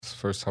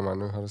first time I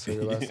knew how to say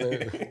your last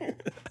name.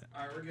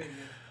 All right, we're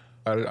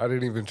good. I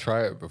didn't even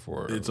try it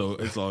before. It's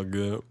all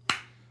good.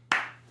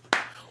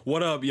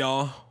 What up,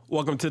 y'all?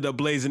 Welcome to the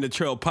Blazing the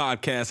Trail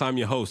podcast. I'm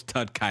your host,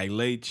 Tut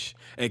Kailach,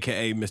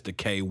 a.k.a. Mr.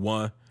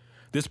 K1.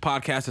 This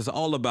podcast is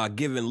all about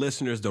giving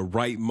listeners the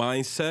right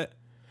mindset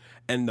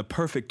and the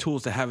perfect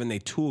tools to have in their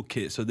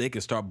toolkit so they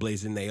can start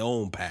blazing their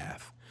own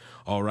path.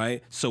 All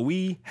right? So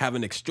we have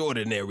an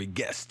extraordinary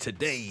guest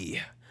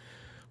today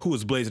who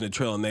is blazing the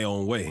trail in their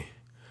own way.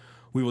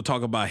 We will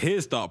talk about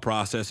his thought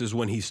processes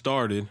when he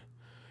started.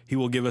 He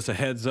will give us a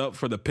heads up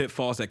for the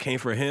pitfalls that came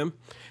for him,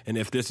 and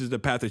if this is the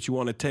path that you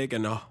want to take,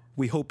 and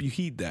we hope you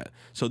heed that.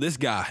 So this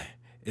guy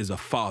is a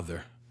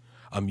father,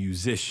 a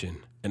musician,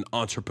 an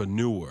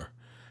entrepreneur,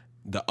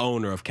 the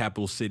owner of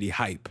Capital City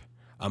Hype,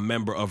 a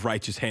member of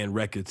Righteous Hand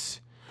Records,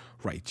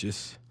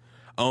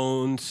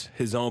 owns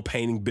his own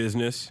painting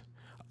business,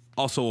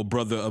 also a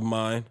brother of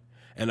mine,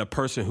 and a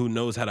person who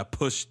knows how to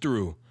push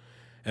through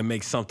and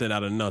make something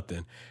out of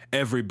nothing.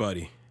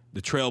 Everybody,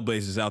 the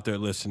trailblazers out there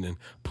listening,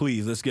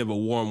 please, let's give a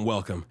warm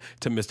welcome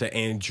to Mr.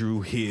 Andrew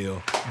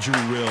Hill. Drew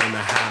Real in the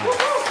house.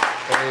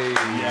 Hey,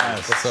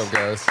 Yes. What's up,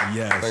 guys?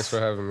 Yes. Thanks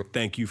for having me.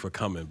 Thank you for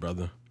coming,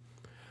 brother.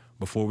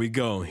 Before we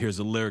go, here's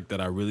a lyric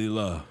that I really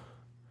love.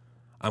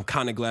 I'm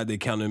kind of glad they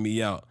counted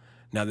me out.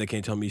 Now they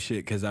can't tell me shit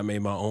because I made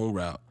my own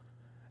route.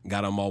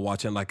 Got them all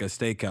watching like a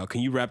stakeout.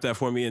 Can you rap that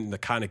for me in the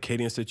kind of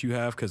cadence that you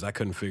have? Because I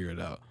couldn't figure it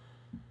out.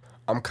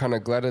 I'm kind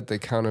of glad that they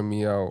counted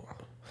me out.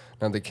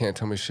 Now they can't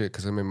tell me shit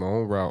because I made my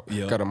own route.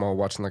 Yep. Got them all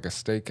watching like a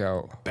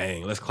stakeout.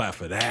 Bang. Let's clap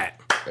for that.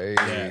 Hey,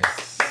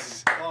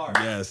 Yes.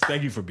 Yes.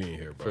 Thank you for being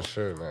here, bro. for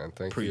sure, man.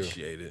 Thank you.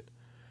 Appreciate it.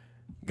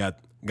 Got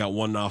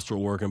one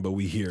nostril working, but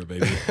we here,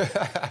 baby.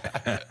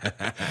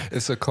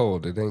 It's a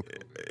cold. It ain't.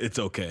 It's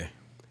okay.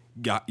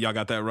 Y'all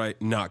got that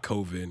right? Not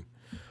COVID.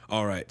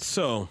 All right.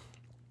 So,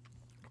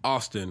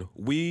 Austin,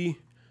 we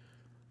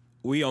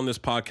on this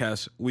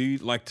podcast, we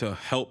like to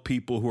help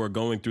people who are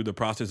going through the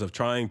process of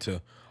trying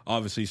to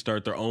obviously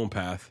start their own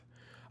path.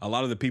 A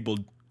lot of the people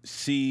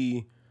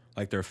see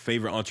like their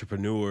favorite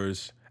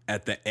entrepreneurs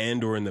at the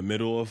end or in the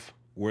middle of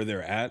where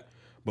they're at,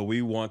 but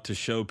we want to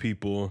show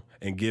people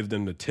and give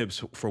them the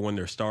tips for when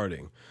they're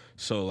starting.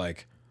 So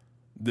like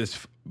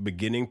this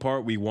beginning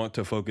part, we want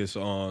to focus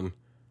on,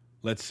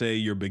 let's say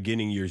your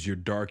beginning years, your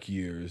dark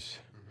years,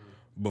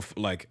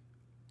 like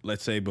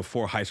let's say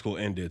before high school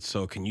ended.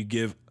 So can you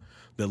give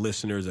the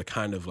listeners a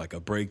kind of like a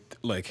break,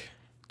 like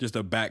just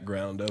a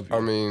background of you? I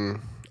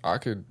mean, I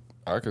could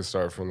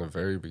start from the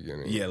very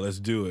beginning. Yeah, let's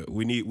do it.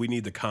 We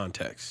need the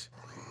context.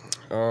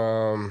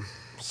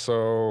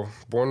 So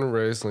born and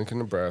raised Lincoln,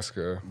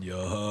 Nebraska.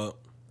 Yeah.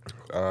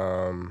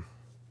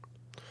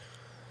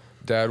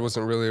 Dad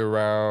wasn't really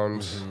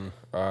around.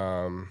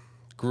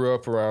 Grew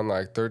up around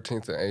like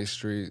 13th and 8th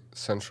Street,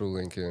 Central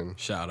Lincoln.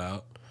 Shout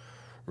out.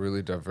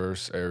 Really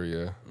diverse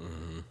area.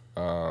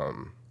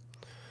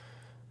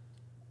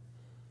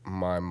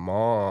 My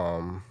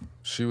mom,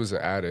 she was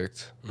an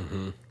addict,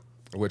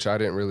 which I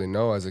didn't really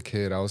know as a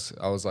kid. I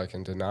was like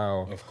in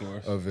denial Of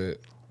course. of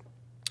it.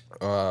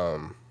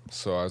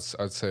 So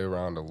I'd say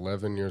around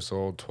 11 years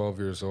old, 12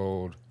 years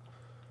old.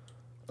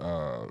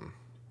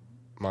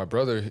 My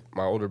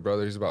older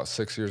brother, he's about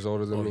 6 years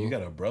older than me. You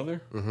got a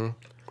brother? Mm-hmm.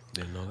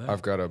 Didn't know that.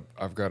 I've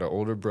got an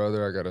older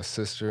brother, I got a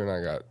sister, and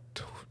I got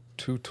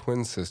two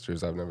twin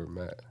sisters I've never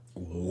met.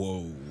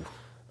 Whoa.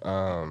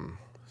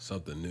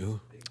 Something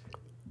new.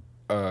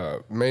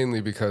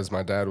 Mainly because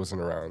my dad wasn't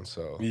around,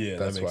 so Yeah,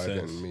 that's that makes why I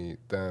sense. didn't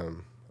meet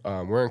them.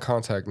 We're in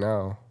contact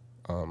now,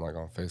 like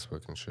on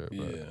Facebook and shit. But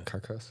Yeah. Can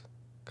I cuss?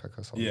 Can I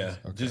cuss on Yeah. this?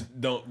 Okay. Just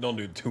don't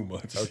do too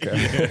much.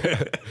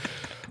 Okay.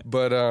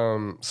 But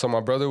so my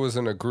brother was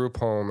in a group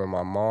home and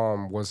my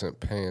mom wasn't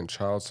paying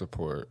child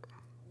support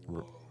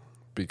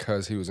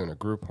because he was in a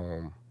group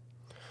home.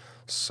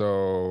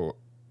 So,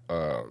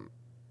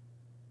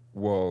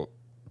 well,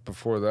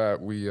 before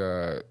that we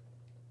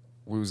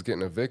was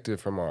getting evicted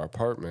from our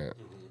apartment.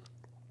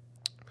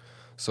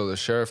 So the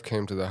sheriff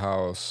came to the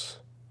house.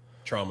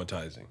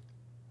 Traumatizing.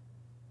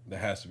 That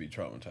has to be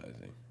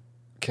traumatizing.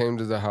 Came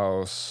to the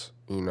house,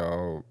 you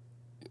know,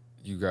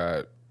 you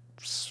got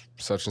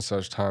such and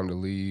such time to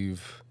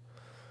leave.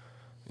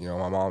 You know,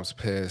 my mom's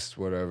pissed,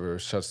 whatever,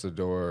 shuts the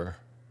door.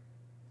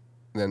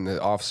 Then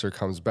the officer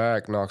comes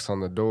back, knocks on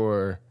the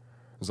door.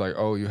 It's like,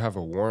 oh, you have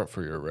a warrant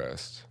for your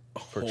arrest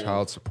for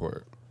child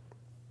support.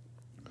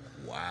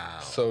 Wow.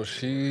 So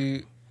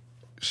she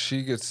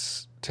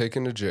gets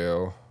taken to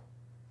jail,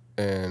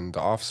 and the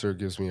officer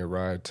gives me a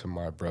ride to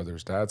my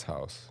brother's dad's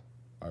house,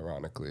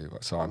 ironically.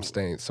 So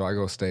I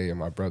go stay in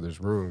my brother's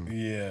room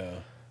Yeah.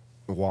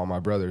 while my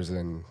brother's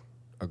in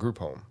a group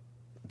home.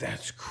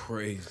 That's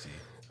crazy.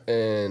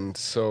 And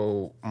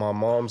so my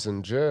mom's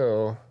in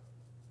jail,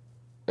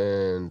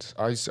 and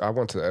I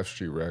went to the F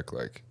Street Rec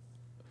like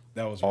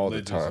That was all the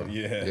religious. time.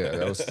 Yeah. Yeah,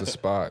 that was the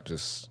spot.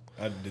 Just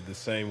I did the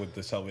same with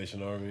the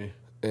Salvation Army.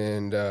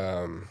 and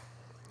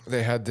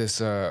they had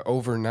this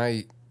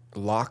overnight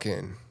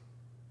lock-in.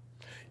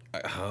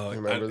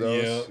 Remember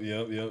those?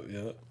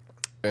 Yep.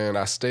 And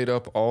I stayed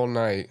up all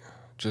night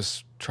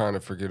just trying to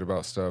forget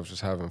about stuff,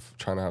 just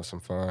trying to have some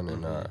fun,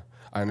 and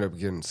I ended up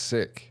getting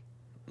sick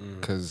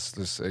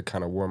because it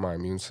kind of wore my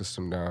immune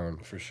system down.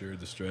 For sure,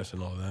 the stress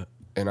and all that.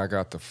 And I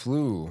got the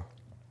flu.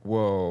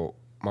 Well,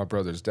 my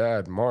brother's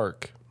dad,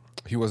 Mark,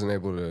 he wasn't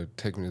able to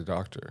take me to the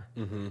doctor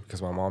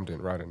because my mom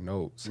didn't write a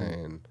note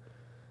saying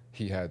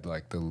he had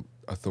like the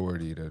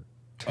authority to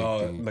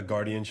take me. The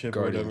guardianship.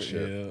 Or whatever.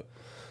 Yeah.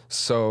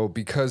 So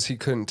because he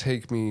couldn't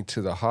take me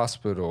to the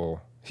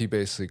hospital, he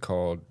basically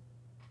called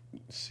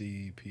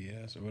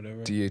CPS or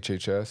whatever.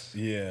 DHHS.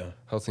 Yeah.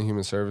 Health and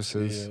Human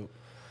Services.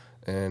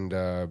 Yeah.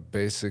 And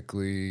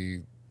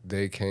basically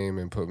they came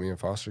and put me in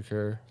foster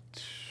care.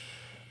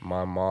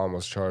 My mom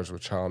was charged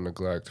with child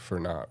neglect for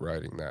not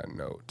writing that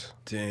note.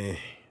 Dang.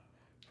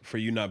 For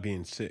you not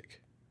being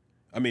sick.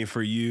 I mean,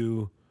 for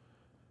you,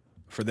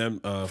 for them,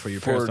 for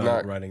your parents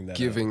not writing that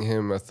giving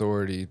him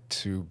authority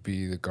to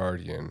be the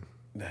guardian.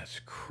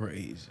 That's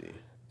crazy.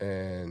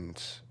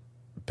 And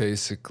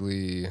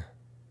basically,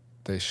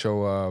 they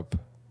show up.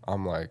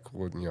 I'm like,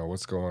 well,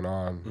 what's going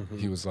on?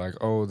 He was like,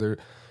 oh,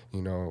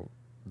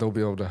 they'll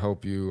be able to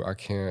help you. I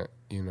can't,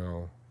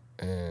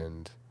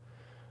 and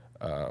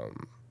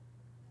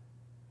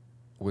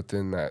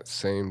within that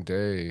same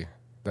day,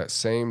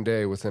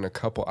 within a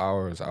couple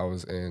hours, I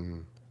was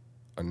in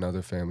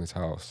another family's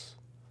house.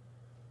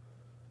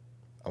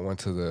 I went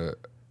to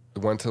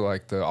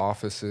like the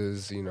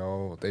offices,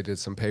 they did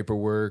some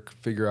paperwork,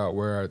 figure out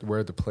where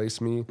to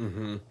place me.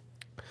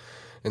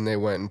 And they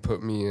went and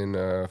put me in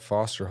a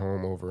foster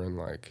home over in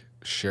like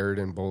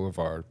Sheridan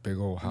Boulevard, big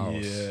old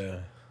house.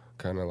 Yeah.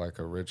 Kind of like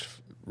a rich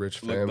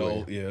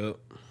family. Yeah.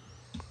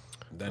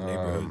 That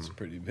neighborhood's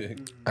pretty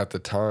big. At the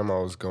time, I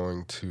was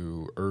going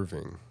to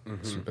Irving.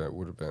 So that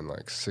would have been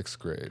like 6th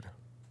grade.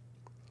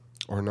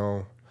 Or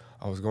no,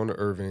 I was going to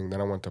Irving. Then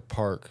I went to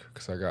Park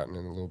because I gotten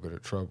in a little bit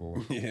of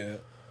trouble. Yeah.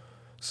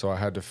 So I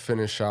had to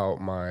finish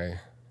out my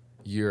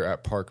year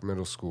at Park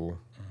Middle School.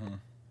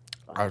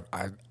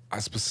 I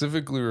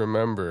specifically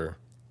remember,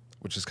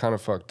 which is kind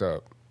of fucked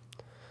up,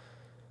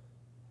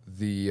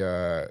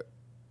 my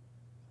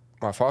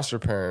foster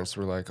parents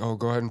were like, oh,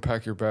 go ahead and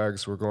pack your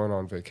bags. We're going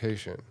on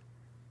vacation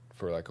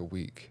for like a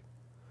week.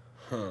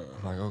 I'm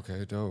like,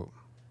 okay, dope.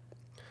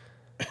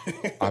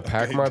 I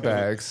packed my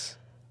bags,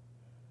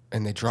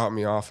 and they dropped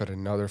me off at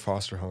another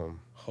foster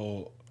home.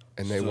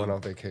 And they went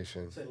on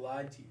vacation. So they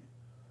lied to you.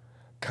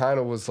 Kind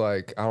of was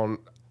like, I don't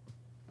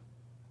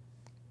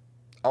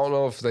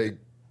know if they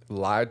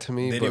lied to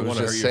me, but it was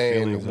just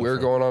saying we're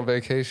going on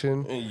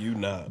vacation. And you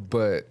not.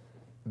 But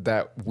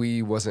that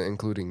we wasn't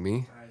including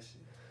me.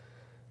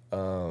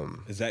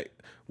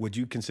 Would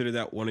you consider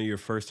that one of your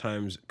first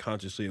times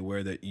consciously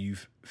aware that you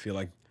feel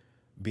like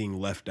being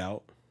left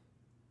out?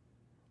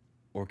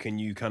 Or can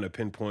you kind of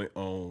pinpoint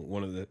on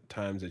one of the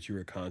times that you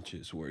were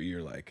conscious where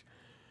you're like,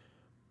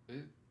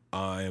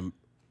 I'm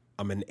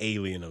an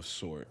alien of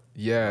sort?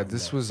 Yeah,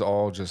 this was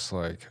all just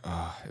like,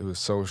 it was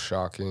so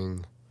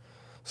shocking.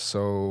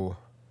 So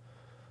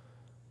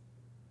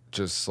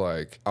just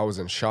like, I was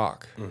in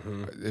shock.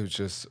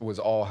 It was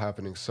all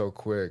happening so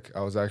quick.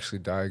 I was actually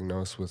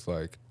diagnosed with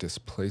like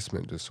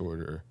displacement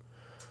disorder,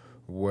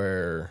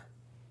 where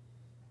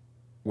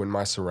when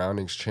my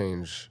surroundings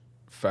change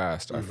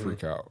fast, I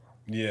freak out.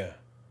 Yeah.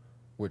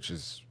 Which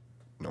is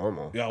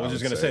normal. Yeah, I was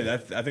just going to say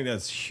that. I think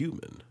that's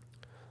human.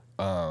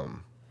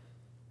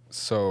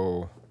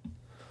 So,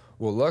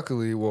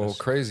 luckily,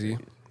 crazy.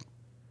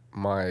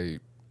 My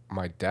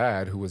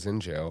dad, who was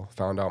in jail,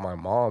 found out my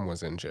mom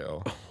was in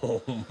jail.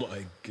 Oh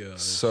my God.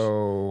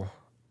 So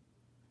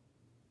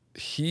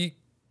he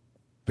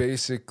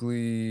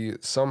basically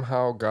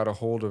somehow got a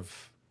hold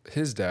of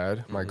his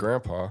dad, my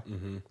grandpa,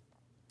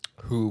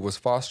 who was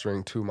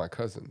fostering 2 of my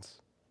cousins.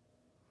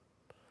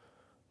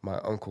 My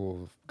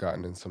uncle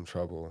gotten in some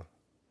trouble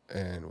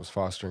and was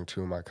fostering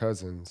 2 of my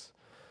cousins.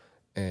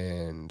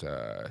 And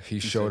he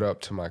showed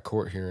up to my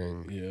court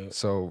hearing. Yeah.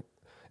 So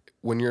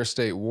when you're a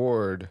state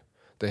ward,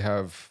 they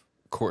have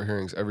court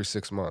hearings every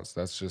 6 months.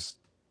 That's just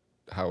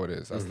how it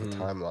is. That's the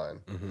timeline.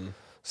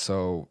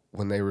 So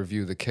when they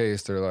review the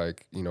case, they're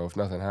like, if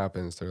nothing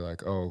happens, they're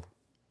like, oh,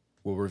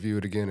 we'll review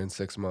it again in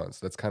 6 months.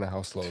 That's kind of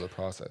how slow the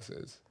process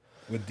is.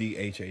 With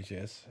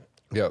DHHS?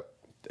 Yep.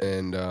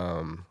 And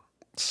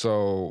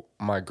so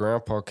my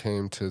grandpa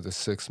came to the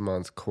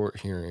 6-month court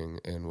hearing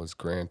and was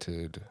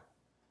granted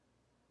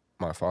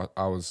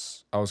I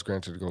was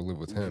granted to go live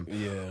with him,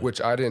 which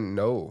I didn't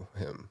know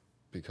him.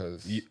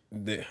 Because you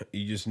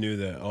just knew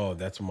that, oh,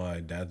 that's my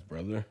dad's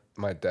brother?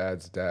 My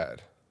dad's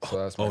dad. So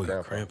that's my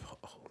grandpa. Grandpa.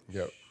 Oh,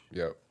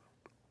 yep.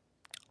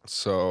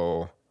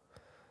 So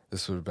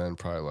this would have been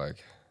probably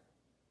like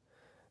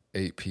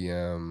 8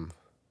 p.m.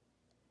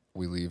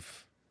 We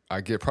leave.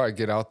 I probably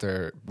get out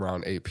there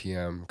around 8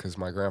 p.m. because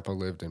my grandpa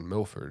lived in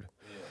Milford.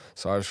 Yeah.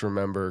 So I just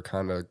remember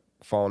kind of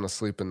falling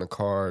asleep in the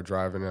car,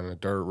 driving on a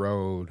dirt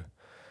road,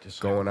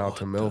 just going out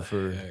to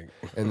Milford,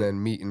 and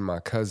then meeting my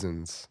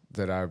cousins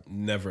that I've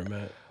never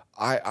met.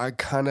 I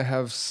kind of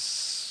have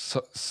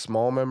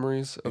small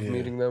memories of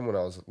meeting them when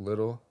I was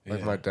little.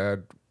 Like my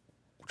dad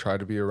tried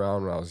to be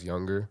around when I was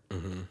younger.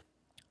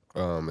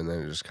 And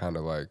then it just kind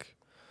of like,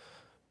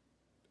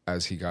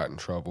 as he got in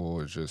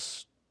trouble,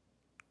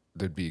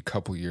 there'd be a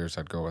couple years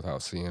I'd go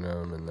without seeing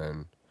him, and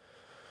then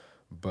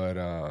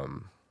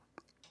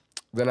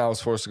I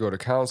was forced to go to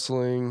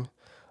counseling.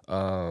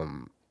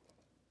 Did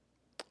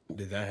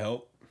that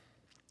help?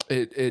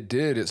 It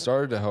did. It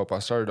started to help. I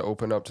started to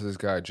open up to this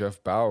guy,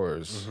 Jeff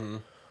Bowers,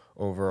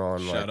 over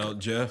on Shout out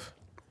Jeff.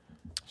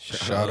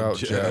 Shout out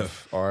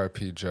Jeff.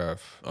 R.I.P.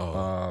 Jeff. Oh,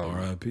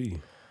 R.I.P.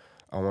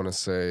 I want to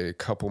say a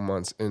couple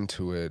months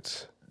into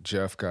it,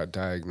 Jeff got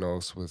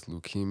diagnosed with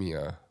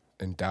leukemia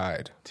and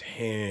died.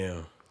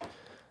 Damn.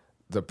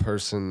 The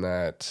person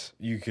that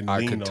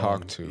I could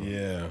talk to.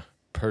 Yeah.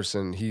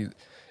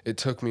 It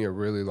took me a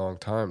really long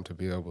time to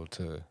be able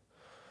to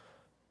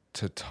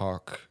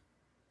talk,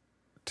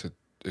 to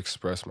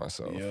express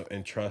myself. Yeah,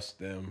 and trust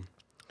them.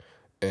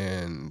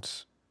 And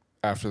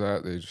after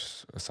that, they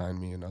just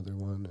assigned me another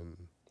one,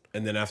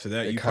 and then after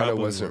that, it you kind of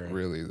probably wasn't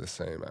really the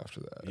same after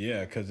that.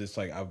 Yeah, because it's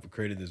like I've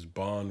created this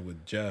bond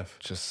with Jeff.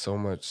 Just so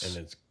much, and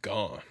it's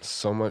gone.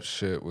 So much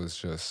shit was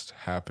just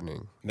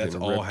happening. That's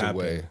all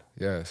happening.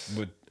 Yes,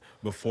 but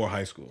before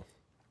high school.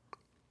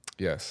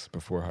 Yes,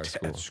 before high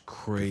school. That's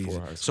crazy.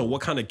 So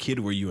what kind of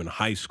kid were you in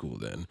high school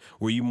then?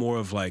 Were you more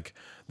of like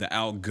the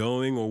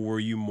outgoing, or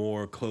were you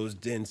more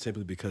closed in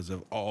simply because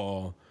of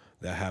all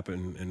that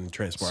happened and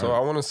transpired? So I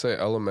want to say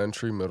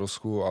elementary, middle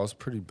school, I was a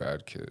pretty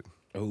bad kid.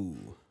 Oh.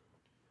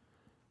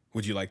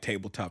 Would you like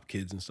tabletop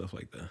kids and stuff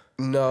like that?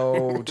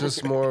 No,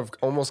 just more of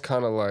almost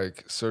kind of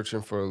like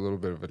searching for a little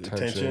bit of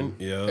attention.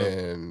 Yeah.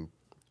 And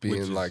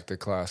being like the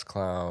class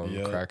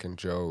clown, cracking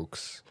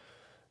jokes.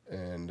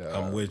 And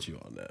I'm with you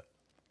on that.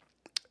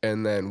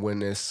 And then when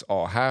this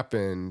all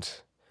happened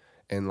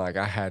and like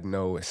I had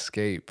no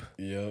escape,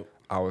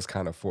 I was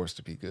kind of forced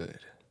to be good.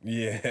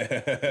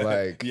 Yeah.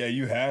 Like, yeah,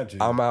 you had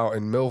to. I'm out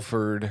in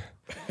Milford,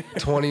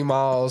 20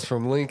 miles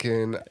from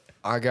Lincoln.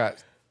 I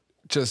got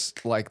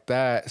just like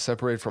that,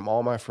 separated from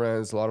all my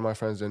friends. A lot of my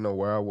friends didn't know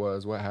where I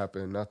was, what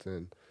happened,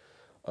 nothing.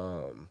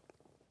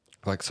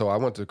 Like, so I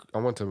went to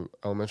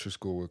elementary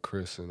school with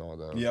Chris and all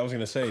them. Yeah, I was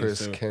gonna say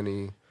Chris,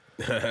 Kenny.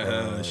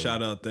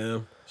 Shout out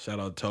them. Shout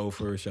out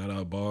Topher. Shout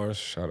out Bars.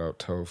 Shout out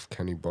Toph,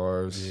 Kenny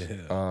Bars.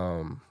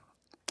 Yeah.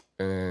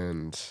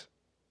 And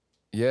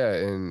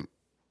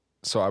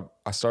so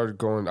I started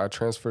going. I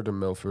transferred to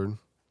Milford.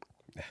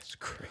 That's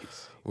crazy.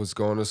 Was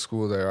going to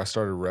school there. I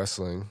started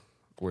wrestling,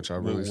 which I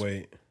really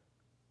wait.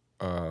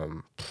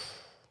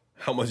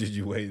 How much did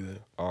you weigh then?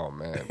 Oh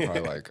man,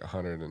 probably like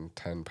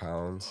 110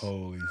 pounds.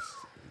 Holy,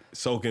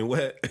 soaking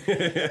wet.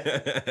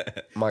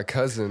 My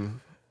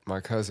cousin,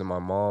 my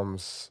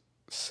mom's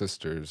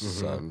sister's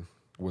son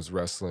was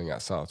wrestling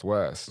at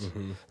Southwest,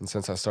 and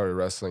since I started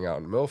wrestling out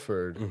in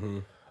Milford,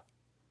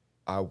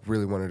 I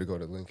really wanted to go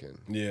to Lincoln.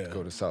 Yeah,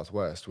 go to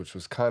Southwest, which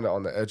was kind of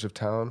on the edge of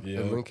town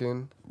in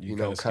Lincoln. You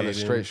know, kind of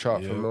straight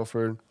shot from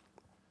Milford.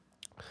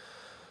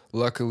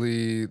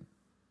 Luckily,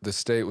 the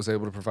state was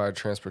able to provide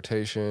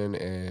transportation,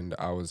 and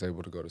I was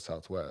able to go to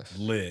Southwest.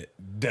 Lit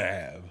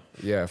dab.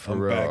 Yeah, for I'm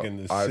real. Back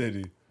in the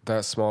city.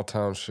 That small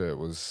town shit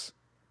was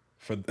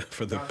for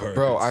the birds.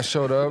 Bro, I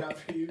showed up.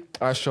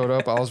 I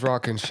was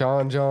rocking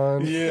Sean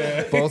John.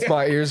 Yeah. Both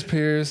my ears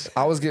pierced.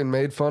 I was getting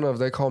made fun of.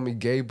 They called me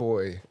gay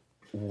boy.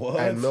 What?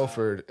 At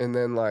Milford, and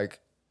then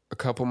like a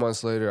couple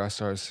months later, I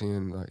started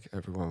seeing like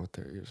everyone with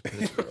their ears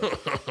pierced.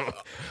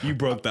 You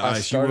broke the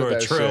ice. You were a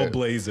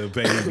trailblazer,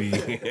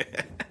 baby.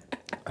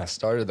 I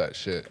started that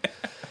shit.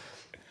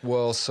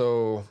 Well,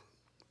 so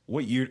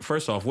what year?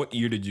 First off, what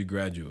year did you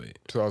graduate?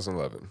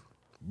 2011.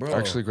 Bro, I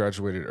actually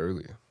graduated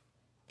early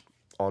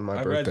on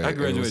my birthday. I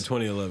graduated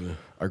 2011.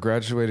 I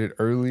graduated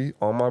early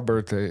on my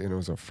birthday, and it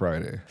was a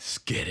Friday.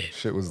 Skid it.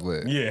 Shit was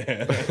lit.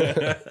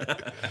 Yeah.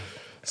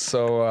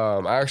 So I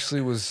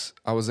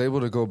was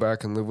able to go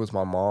back and live with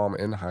my mom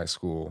in high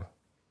school.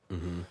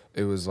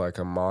 It was like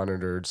a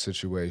monitored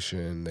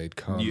situation. They'd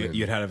come.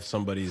 You'd have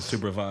somebody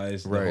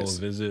supervise the whole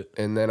visit.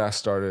 And then I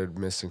started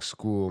missing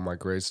school. My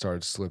grades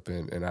started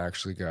slipping, and I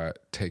actually got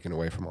taken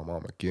away from my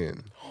mom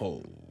again.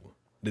 Oh.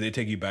 Did they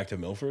take you back to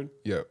Milford?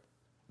 Yep.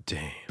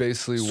 Damn.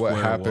 Basically, what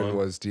happened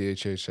was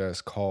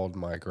DHHS called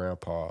my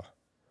grandpa,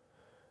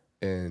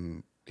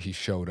 and he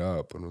showed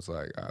up and was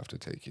like, I have to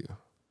take you.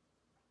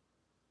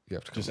 You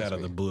have to come just out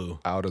of the blue.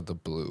 Out of the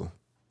blue.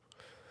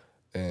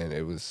 And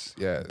it was,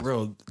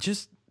 Bro,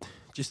 just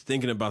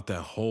thinking about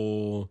that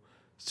whole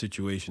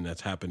situation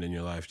that's happened in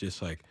your life,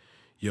 just like,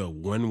 yo,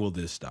 when will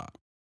this stop?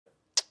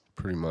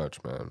 Pretty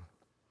much, man.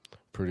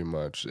 Pretty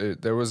much.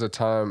 There was a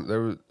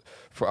time,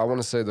 I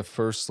want to say the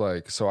first,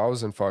 so I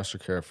was in foster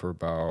care for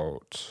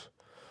about,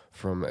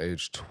 from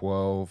age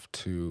 12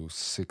 to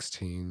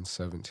 16,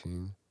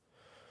 17.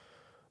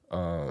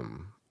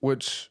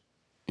 Which,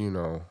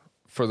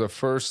 for the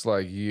first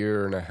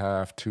year and a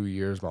half, 2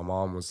 years, my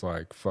mom was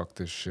like, "Fuck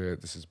this shit.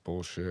 This is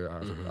bullshit.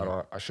 I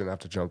shouldn't have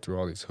to jump through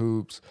all these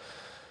hoops."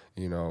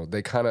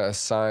 They kind of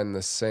assign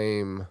the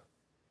same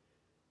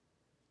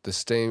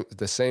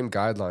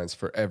guidelines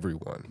for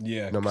everyone.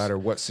 Yeah. No matter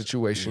what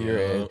situation you're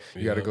in,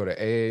 you got to go to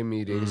AA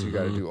meetings. You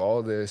got to do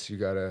all this. You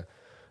got to,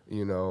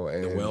 you know,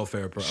 and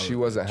welfare she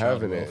wasn't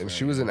child having it, welfare, and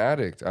she was an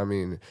addict. I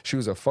mean, she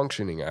was a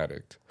functioning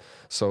addict.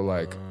 So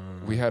like,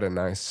 we had a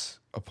nice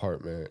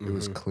apartment. It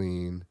was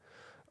clean.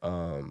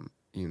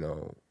 You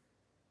know,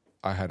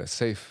 I had a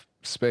safe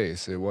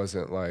space. It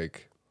wasn't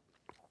like.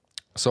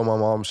 So my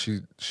mom,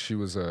 she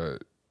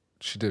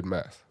did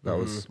meth. That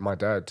was my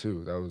dad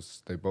too.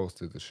 They both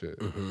did the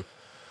shit.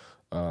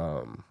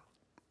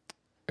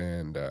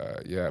 And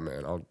yeah,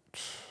 man,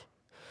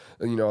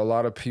 you know, a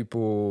lot of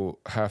people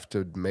have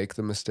to make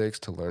the mistakes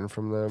to learn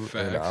from them.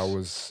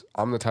 Facts. And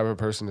I'm the type of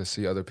person to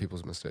see other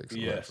people's mistakes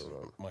and learn Yes, from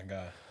them. my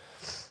God.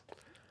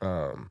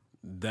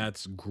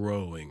 That's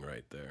growing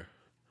right there.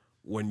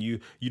 When you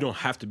don't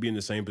have to be in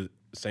the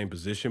same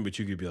position, but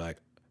you could be like,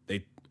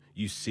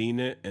 you've seen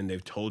it and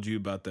they've told you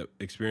about the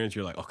experience.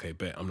 You're like, okay,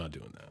 bet I'm not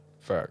doing that.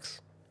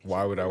 Facts.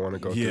 Why would I want to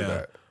go through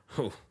that?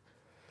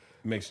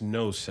 Makes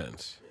no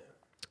sense.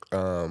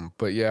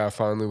 But yeah, I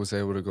finally was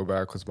able to go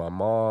back with my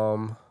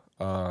mom.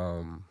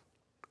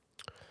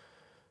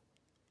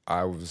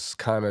 I was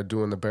kind of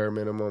doing the bare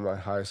minimum at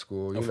high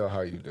school. You know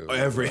how you do.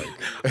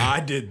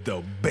 I did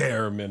the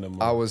bare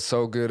minimum. I was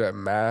so good at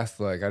math,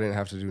 like I didn't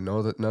have to do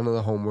none of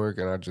the homework,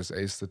 and I just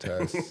aced the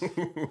test.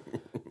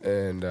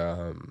 And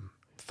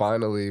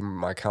finally,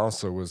 my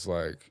counselor was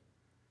like,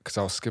 because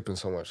I was skipping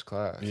so much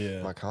class.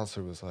 Yeah. My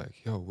counselor was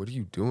like, "Yo, what are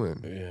you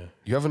doing? Yeah.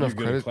 You have enough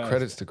You're good at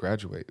credits to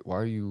graduate. Why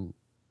are you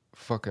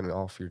fucking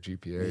off your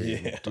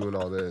GPA and doing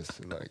all this?"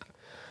 And like,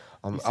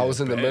 I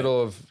was in the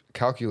middle of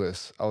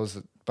calculus. I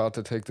was about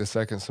to take the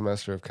second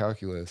semester of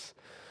calculus,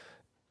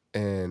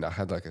 and I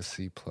had like a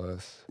C+.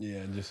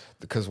 Yeah, just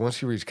because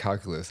once you reach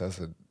calculus,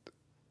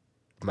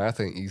 math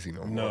ain't easy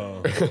no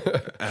more. No,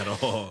 at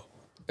all.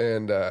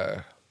 And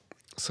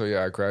so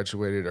yeah, I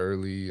graduated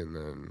early, and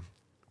then.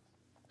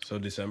 So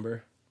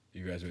December,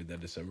 you graduated that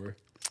December?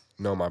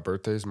 No, my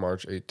birthday's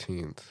March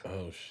 18th.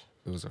 Oh,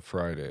 it was a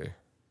Friday.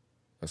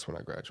 That's when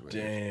I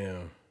graduated.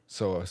 Damn.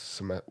 So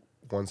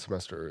one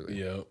semester early.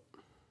 Yep.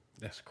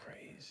 That's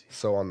crazy.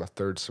 So on the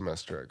third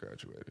semester, I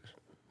graduated.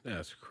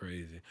 That's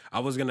crazy. I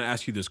was going to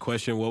ask you this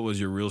question. What was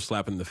your real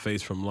slap in the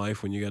face from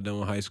life when you got done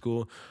with high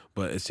school?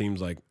 But it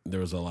seems like there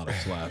was a lot of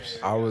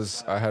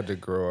slaps. I had to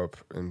grow up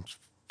and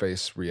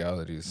face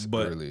realities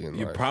early in life.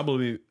 You're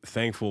probably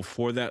thankful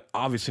for that.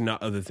 Obviously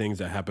not other things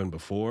that happened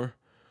before,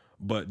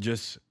 but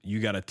just you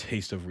got a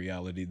taste of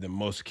reality than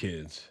most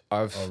kids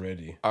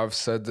already. I've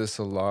said this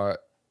a lot.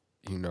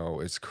 You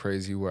know, it's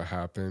crazy what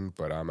happened,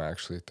 but I'm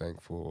actually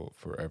thankful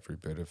for every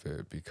bit of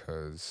it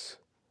because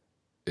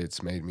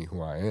it's made me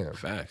who I am.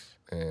 Facts.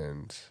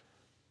 And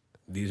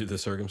these are the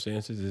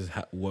circumstances. This is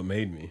what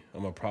made me.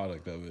 I'm a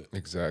product of it.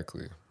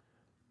 Exactly.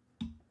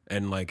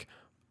 And like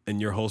in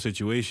your whole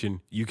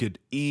situation, you could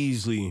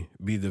easily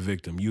be the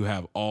victim. You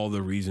have all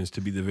the reasons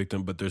to be the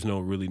victim, but there's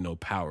really no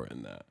power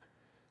in that.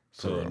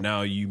 So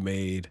now you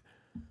made.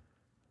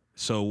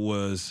 So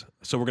we're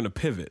gonna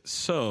pivot.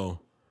 So.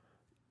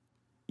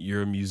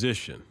 You're a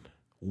musician.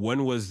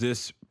 When was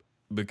this?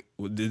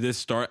 Did this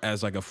start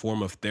as like a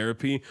form of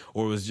therapy,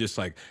 or was it just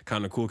like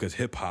kind of cool because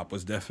hip hop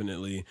was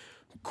definitely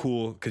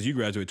cool? Because you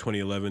graduated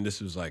 2011.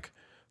 This was like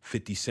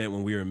 50 Cent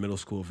when we were in middle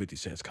school. 50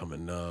 Cent's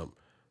coming up.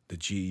 The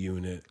G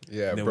Unit.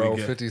 Yeah, bro.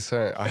 50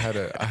 Cent. I had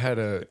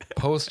a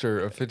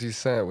poster of 50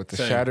 Cent with the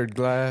shattered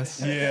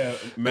glass. Yeah,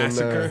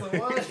 Massacre.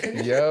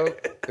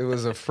 Yep, it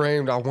was a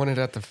framed. I won it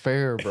at the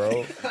fair,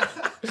 bro.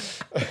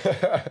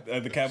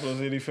 At the Capital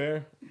City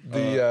Fair.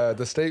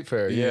 The state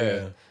fair,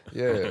 yeah.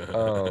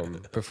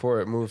 Before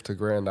it moved to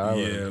Grand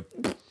Island.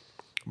 Yeah.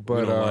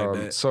 But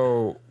like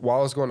so while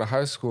I was going to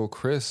high school,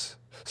 Chris,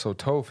 so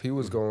Toph, he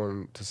was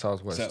going to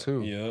Southwest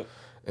too. Yeah.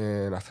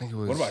 And I think it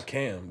was. What about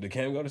Cam? Did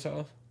Cam go to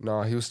South?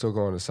 No, he was still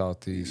going to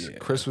Southeast. Yeah.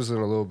 Chris was in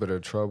a little bit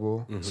of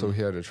trouble, so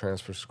he had to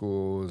transfer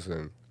schools,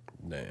 and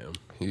damn,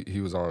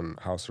 he was on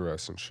house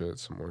arrest and shit,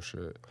 some more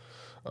shit.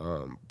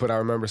 But I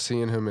remember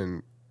seeing him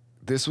in.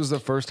 This was the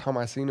first time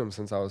I seen him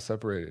since I was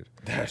separated.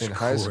 That's in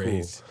high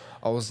crazy. school.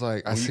 I was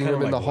like, I seen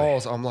him in the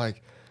halls. I'm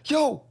like,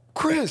 yo,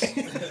 Chris.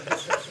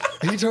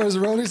 He turns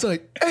around. He's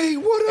like, hey,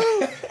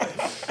 what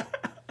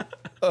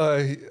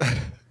up?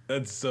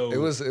 That's so. It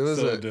was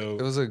dope.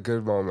 It was a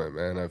good moment,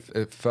 man.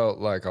 It felt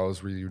like I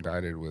was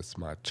reunited with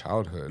my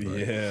childhood.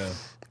 Like, yeah.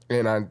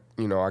 And I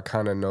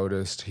kind of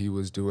noticed he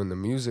was doing the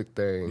music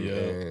thing,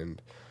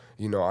 and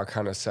I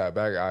kind of sat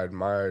back. I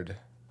admired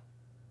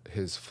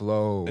his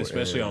flow,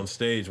 especially on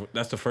stage.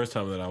 That's the first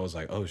time that I was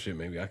like, "Oh shit,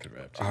 maybe I could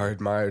rap too." I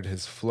admired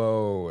his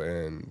flow,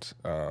 and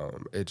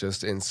it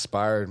just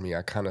inspired me.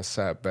 I kind of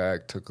sat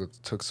back,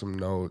 took some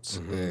notes,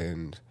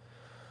 and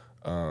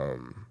I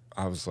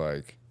was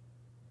like,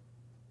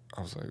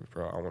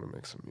 bro, I want to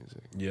make some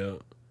music. Yeah.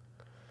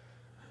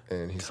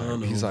 And he's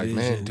like,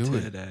 man, do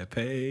it. That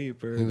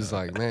paper. He was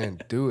like, man,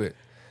 do it.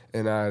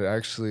 And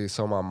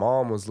so my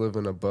mom was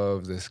living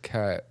above this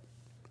cat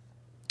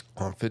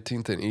on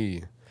 15th and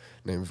E.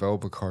 Named Vel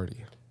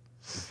Bacardi.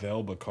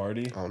 Vel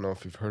Bacardi? I don't know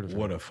if you've heard of him.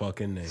 What a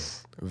fucking name.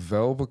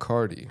 Vel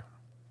Bacardi.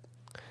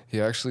 He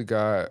actually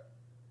got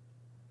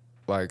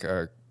like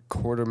a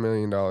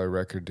 $250,000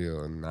 record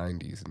deal in the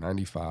 90s,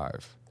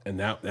 95. And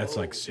that's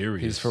like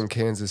serious. He's from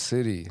Kansas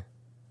City.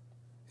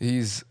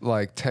 He's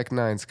like Tech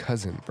Nine's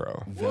cousin,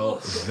 bro. Vel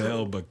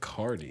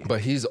Bacardi.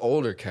 But he's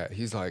older cat.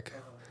 He's like,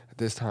 at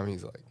this time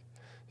he's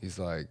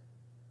like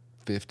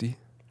 50.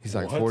 He's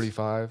like What?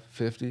 45,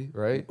 50,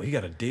 right? He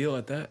got a deal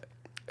at that?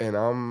 And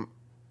I'm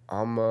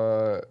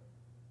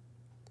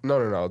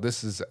no.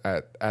 This is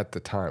at the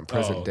time,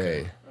 present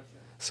okay. day.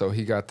 So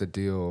he got the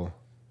deal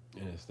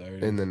In his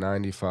 30s?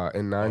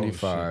 in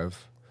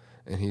 95,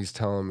 and he's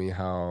telling me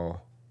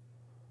how,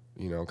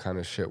 kind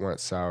of shit went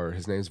sour.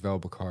 His name's Vel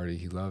Bacardi.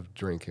 He loved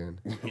drinking.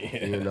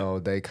 Yeah.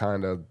 They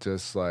kind of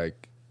just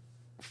like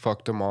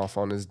fucked him off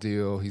on his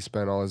deal. He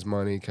spent all his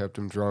money, kept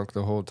him drunk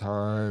the whole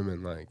time,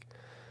 and like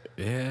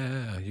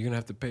Yeah, you're gonna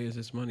have to pay us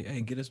this money. Hey,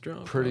 get us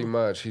drunk. pretty bro.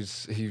 much he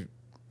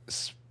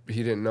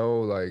didn't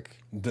know like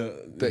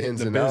the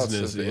ins and outs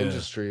of the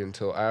industry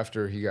until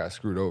after he got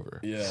screwed over.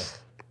 Yeah,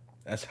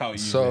 that's how it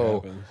usually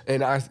So happens.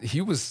 and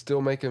he was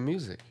still making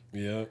music.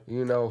 Yeah,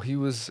 He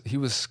was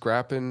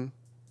scrapping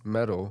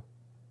metal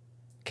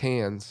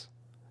cans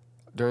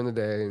during the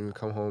day and would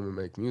come home and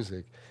make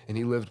music. And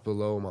he lived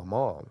below my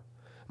mom.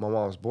 My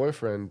mom's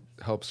boyfriend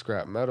helped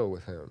scrap metal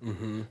with him.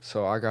 Mm-hmm.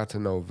 So I got to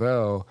know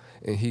Vel,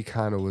 and he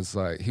kind of was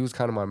like, he was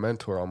kind of my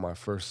mentor on my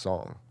first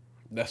song.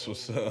 that's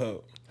what's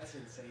up. That's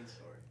an insane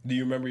story. Do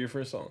you remember your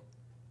first song?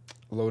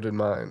 Loaded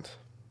Mind.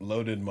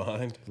 Loaded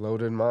Mind.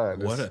 Loaded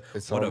Mind. What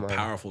It's a on my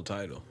powerful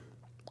title.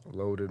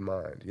 Loaded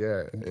Mind.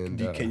 Yeah. And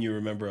Can you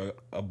remember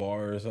a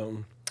bar or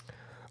something?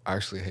 I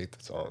actually hate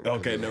the song.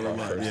 Okay, It was never my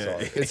mind. first Yeah.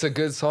 song. It's a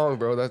good song,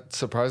 bro. That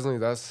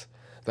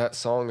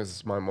song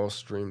is my most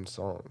streamed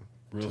song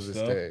Real to this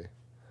stuff? day.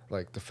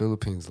 Like the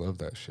Philippines love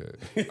that shit.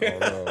 I don't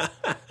know.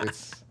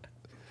 It's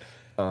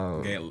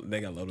They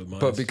got Loaded Minds.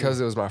 but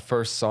because it was my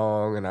first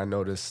song and I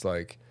noticed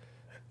like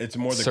it's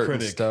more the certain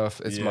critic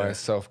stuff, it's Yeah, my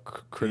self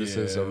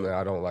criticism Yeah. that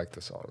I don't like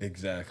the song.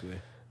 Exactly.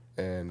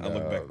 And I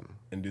look back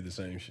and do the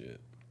same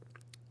shit.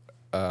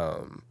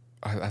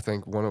 I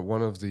think one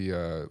of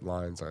the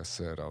lines I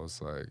said, I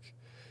was like,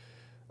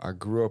 I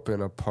grew up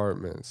in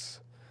apartments,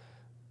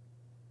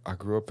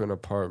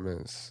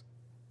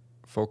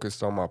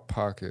 focused on my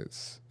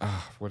pockets.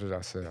 What did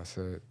I say? I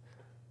said,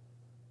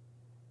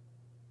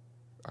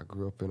 I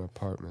grew up in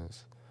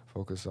apartments,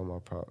 focused on my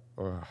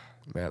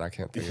man, I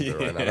can't think of it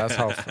right now. That's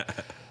how.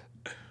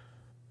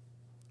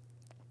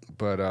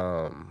 But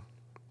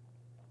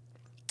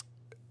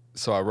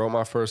so I wrote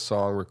my first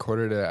song,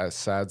 recorded it at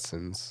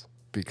Sadson's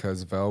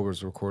because Vel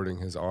was recording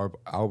his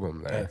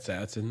album there. At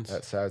Satson's.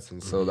 At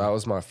Sadson's. So that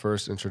was my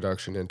first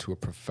introduction into a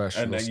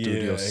professional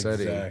studio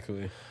setting.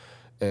 Exactly.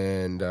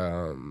 And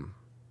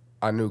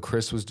I knew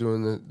Chris was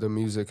doing the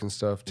music and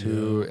stuff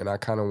too, and I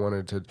kind of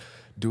wanted to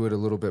do it a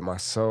little bit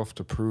myself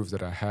to prove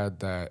that I had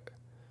that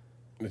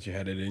you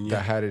had it in you. that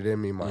I had it in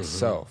me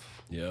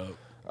myself. Yeah.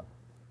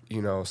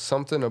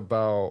 Something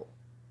about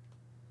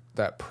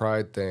that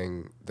pride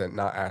thing, that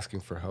not asking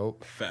for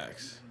help,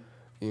 Facts.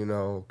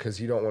 because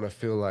you don't want to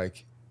feel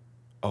like,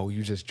 oh,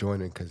 you just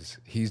joining because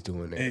he's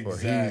doing it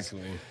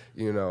Exactly. or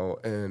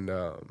he's, and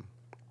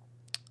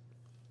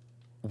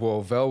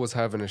well, Vel was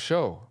having a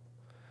show.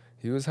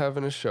 He was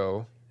having a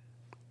show,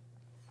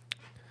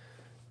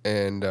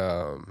 and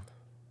oh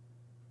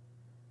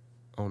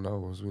no,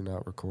 was we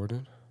not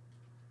recording?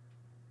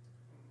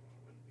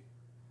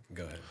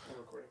 Go ahead.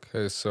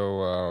 Okay,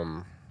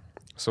 so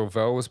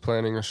Vel was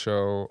planning a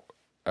show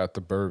at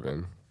the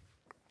Bourbon,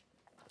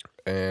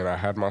 and I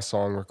had my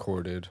song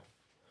recorded.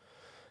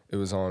 It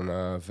was on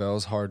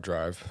Vel's hard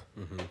drive.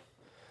 Mm-hmm.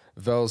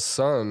 Vel's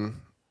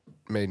son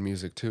made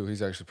music too.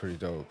 He's actually pretty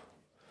dope.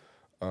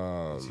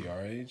 Is he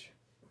our age?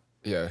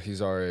 Yeah,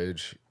 he's our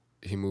age.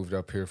 He moved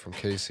up here from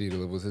KC to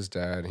live with his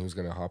dad, and he was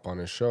gonna hop on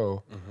his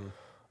show.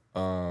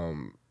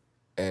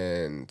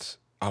 And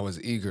I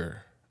was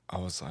eager. I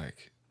was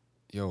like,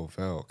 "Yo,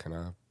 Vel, can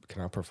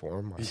I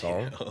perform my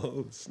song?"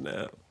 Oh,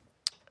 snap.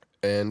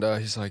 And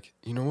he's like,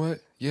 "You know what?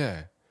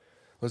 Yeah,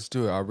 let's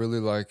do it. I really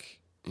like,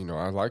 I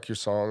like your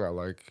song. I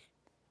like,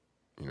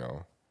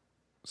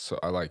 so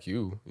I like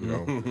you,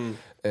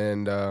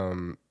 And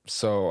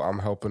so I'm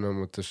helping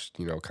him with this,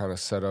 kind of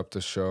set up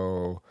the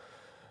show.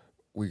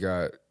 We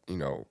got,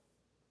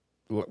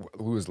 who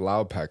was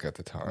Loud Pack at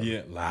the time?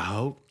 Yeah.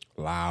 Loud.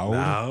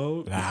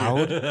 Loud.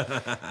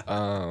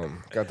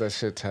 Got that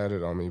shit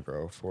tatted on me,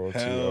 bro. 402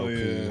 Hell LP.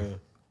 yeah.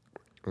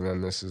 And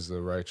then this is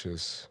the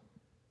Righteous.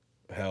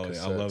 Hell yeah. I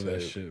Cassette love that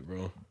tape. shit,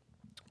 bro.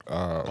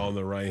 On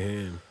the right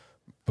hand.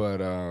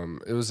 But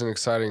it was an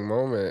exciting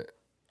moment.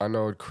 I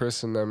know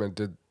Chris and them had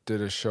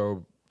did a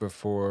show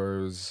before.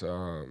 It was,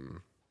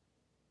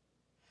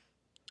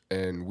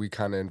 and we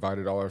kind of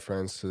invited all our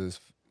friends to this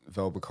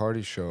Vel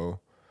Bacardi show.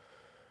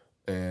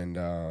 And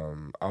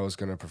I was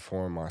going to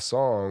perform my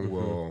song.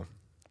 Well,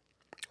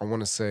 I want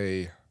to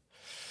say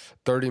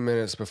 30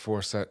 minutes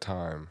before set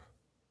time,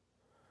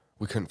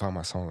 we couldn't find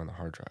my song on the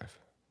hard drive.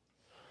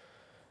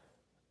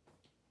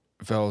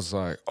 Vel's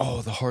like,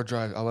 "Oh, the hard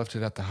drive, I left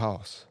it at the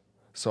house."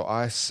 So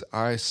I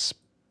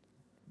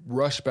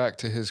rushed back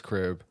to his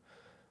crib,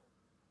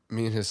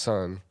 me and his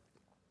son.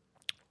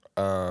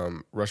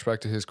 Rush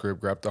back to his crib,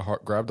 grab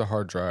the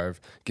hard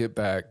drive, get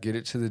back, get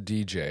it to the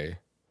DJ.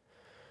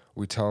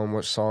 We tell him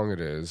what song it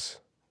is,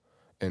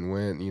 and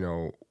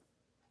when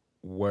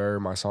where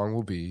my song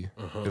will be.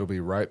 It'll be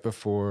right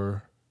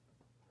before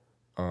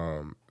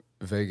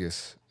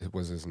Vegas. It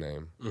was his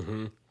name.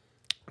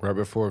 Right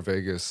before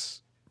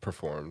Vegas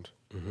performed.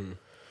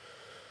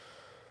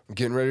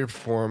 Getting ready to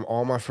perform.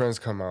 All my friends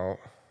come out.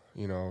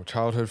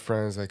 Childhood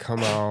friends. They come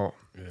out.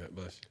 Yeah,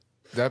 bless you.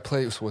 That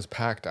place was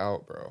packed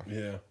out, bro.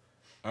 Yeah.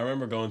 I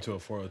remember going to a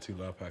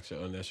 402 Loud Pack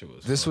show, and that shit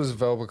was This fun. was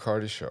Vel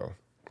Bacardi's show.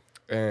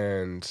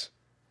 And...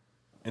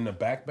 In the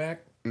back?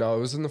 No, it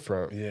was in the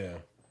front. Yeah.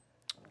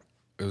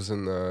 It was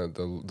in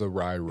the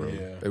rye room.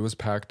 Yeah. It was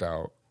packed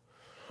out.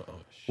 Oh,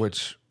 shit.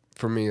 Which,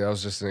 for me, that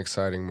was just an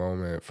exciting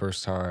moment.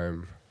 First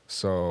time.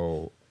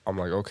 So... I'm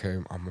like, okay,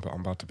 I'm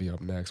about to be up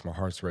next. My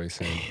heart's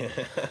racing.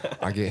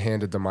 I get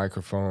handed the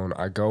microphone.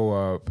 I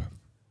go up.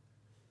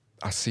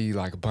 I see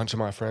like a bunch of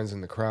my friends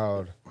in the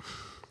crowd.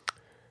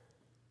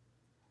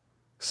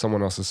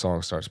 Someone else's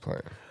song starts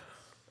playing.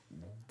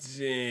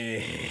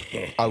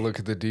 Damn. I look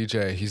at the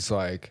DJ. He's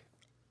like,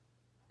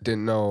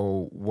 didn't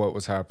know what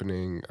was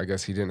happening. I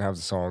guess he didn't have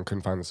the song,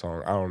 couldn't find the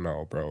song. I don't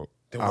know, bro.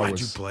 Then why'd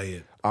you play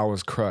it? I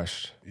was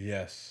crushed.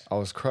 Yes. I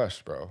was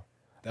crushed, bro.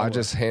 I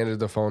just handed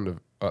the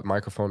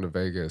microphone to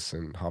Vegas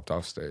and hopped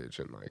off stage.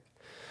 And like,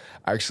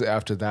 actually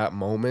after that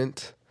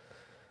moment,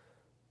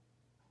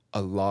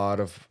 a lot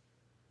of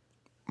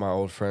my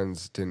old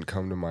friends didn't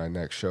come to my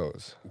next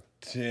shows.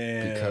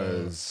 Damn.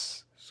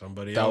 Because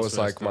somebody that else was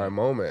like my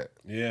moment.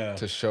 Yeah.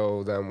 To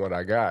show them what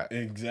I got.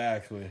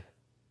 Exactly.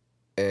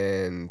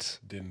 And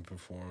didn't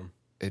perform.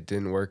 It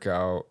didn't work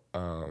out.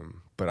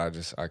 But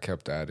I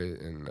kept at it,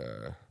 and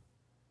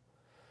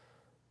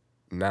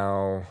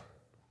now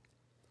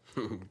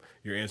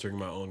You're answering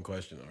my own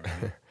question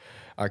already.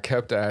 I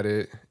kept at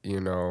it,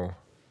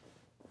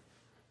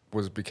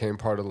 became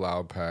part of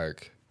Loud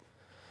Pack.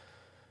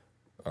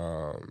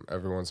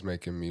 Everyone's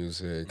making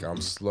music.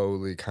 I'm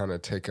slowly kind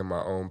of taking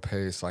my own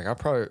pace. Like I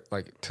probably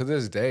to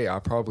this day, I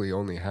probably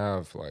only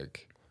have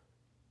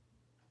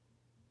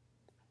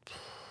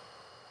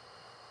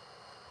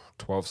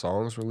 12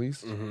 songs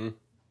released.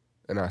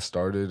 And I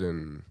started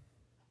in,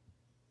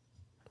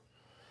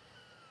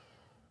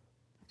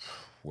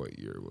 what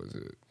year was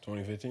it?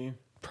 2015?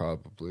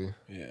 Probably.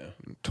 Yeah.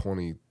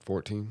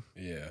 2014?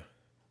 Yeah.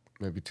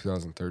 Maybe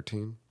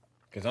 2013?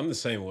 Because I'm the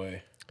same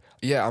way.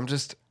 Yeah,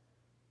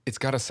 it's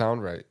got to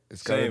sound right.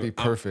 It's got to be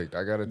perfect.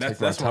 I got to take my time.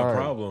 That's my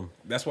problem.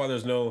 That's why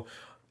there's no,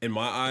 in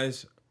my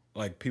eyes,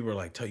 people are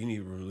like, you need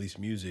to release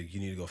music. You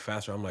need to go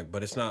faster. I'm like,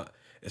 but it's not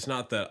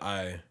that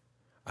I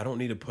don't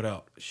need to put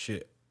out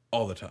shit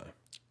all the time.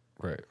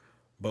 Right.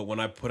 But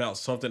when I put out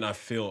something, I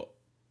feel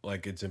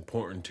like it's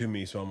important to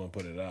me, so I'm gonna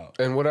put it out.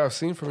 And what I've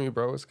seen from you,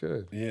 bro, is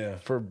good. Yeah.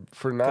 For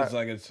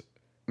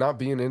not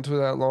being into it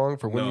that long,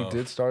 for when you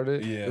did start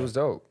it, it was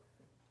dope.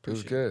 It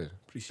was good.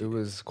 It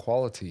was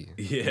quality.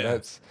 Yeah.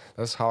 And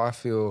that's how I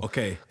feel.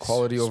 Okay.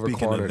 Quality over quantity.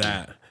 Speaking of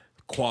that,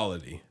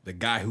 quality. The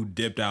guy who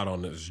dipped out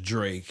on this,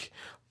 Drake.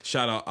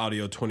 Shout out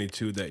Audio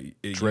 22.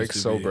 Drake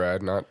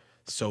Brad, not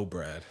So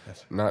Brad.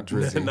 Not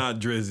Drizzy. Not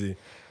Drizzy.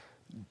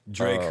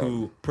 Drake,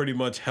 who pretty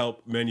much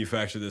helped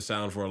manufacture the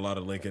sound for a lot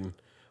of Lincoln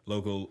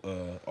local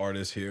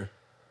artists here.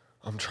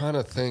 I'm trying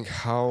to think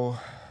how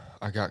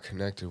I got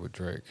connected with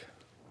Drake.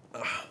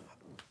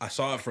 I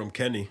saw it from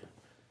Kenny.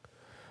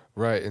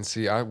 Right, and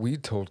see, we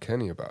told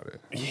Kenny about it.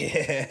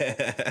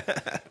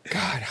 Yeah.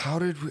 God, how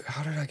did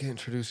I get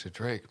introduced to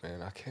Drake,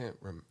 man? I can't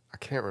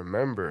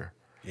remember.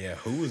 Yeah,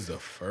 who was the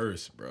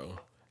first, bro?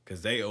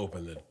 Because they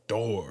opened the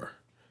door.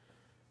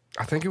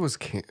 I think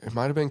it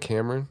might have been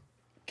Cameron.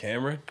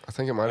 Cameron? I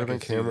think it might have been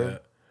Cameron.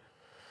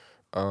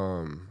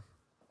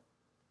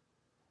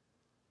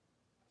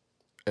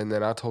 And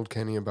then I told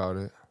Kenny about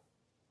it.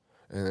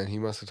 And then he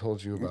must have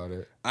told you about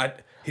it.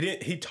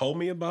 He told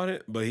me about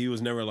it, but he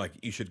was never like,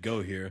 you should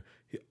go here.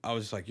 I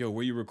was just like, yo,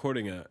 where you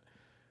recording at?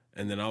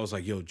 And then I was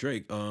like, yo,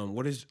 Drake,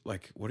 what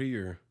are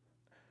your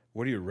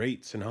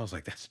rates? And I was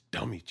like, that's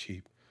dummy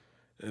cheap.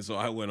 And so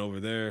I went over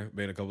there,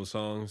 made a couple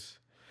songs.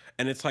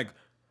 And it's like,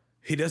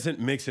 he doesn't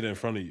mix it in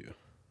front of you.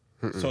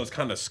 So it's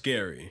kind of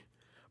scary.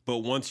 But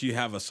once you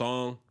have a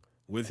song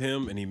with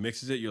him and he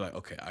mixes it, you're like,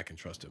 okay, I can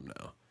trust him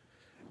now.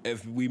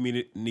 If we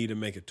need to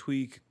make a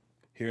tweak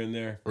here and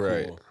there,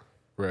 cool.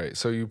 Right.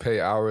 So you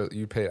pay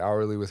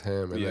hourly with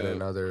him, and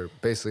then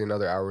basically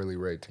another hourly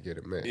rate to get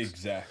it mixed.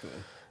 Exactly.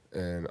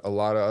 And a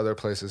lot of other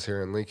places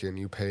here in Lincoln,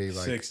 you pay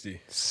like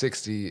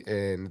 60,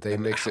 and they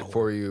mix it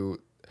for you.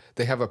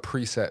 They have a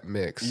preset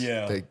mix.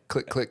 Yeah. They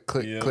click,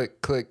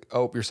 click.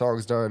 Oh, your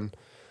song's done.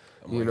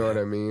 You know what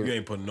I mean? You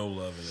ain't putting no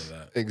love into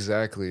that.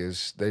 Exactly.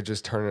 They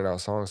just turning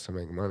out songs to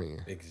make money.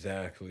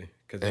 Exactly.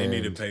 Because they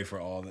need to pay for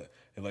all the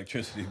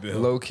electricity bill.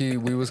 Low key,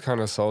 we was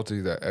kind of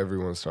salty that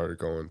everyone started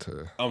going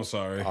to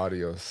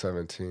Audio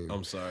 17.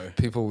 I'm sorry.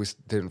 People we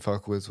didn't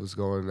fuck with was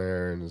going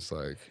there, and it's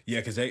like...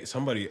 Yeah, because I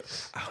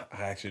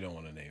actually don't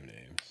want to name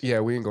names. Yeah,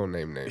 we ain't gonna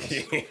name names.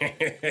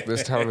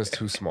 This town is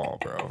too small,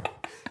 bro.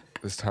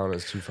 This town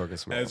is too fucking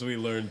small. As we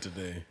learned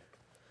today.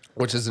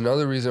 Which is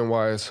another reason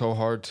why it's so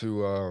hard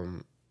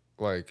to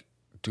like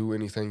do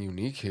anything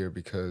unique here,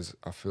 because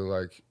I feel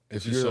like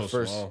It's if just you're so the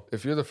first, small.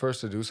 if you're the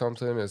first to do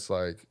something, it's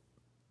like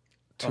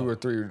two or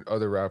three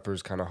other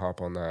rappers kind of hop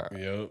on that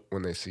Yep.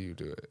 when they see you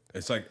do it.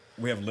 It's like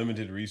we have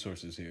limited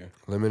resources here.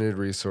 Limited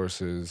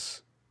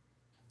resources.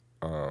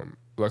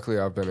 Luckily,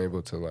 I've been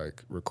able to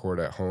like record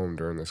at home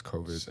during this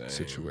COVID Same.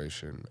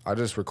 situation. I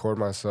just record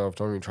myself,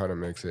 don't even try to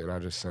mix it, and I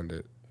just send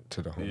it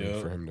to the homie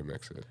Yep. for him to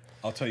mix it.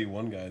 I'll tell you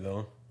one guy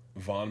though.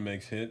 Vaughn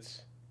makes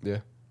hits. Yeah,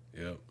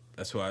 Yep.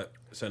 That's who I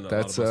send a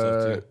that's lot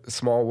of my stuff to.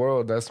 Small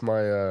World. That's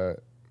my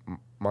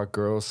my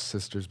girl's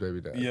sister's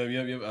baby dad.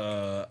 Yep.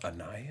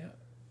 Anaya?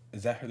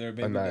 Is that her their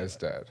baby? Anaya's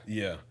dad.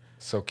 Yeah.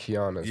 So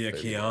Kiana's Yeah,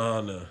 baby dad.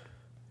 Kiana.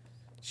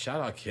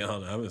 Shout out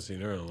Kiana. I haven't seen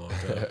her in a long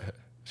time.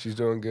 She's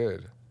doing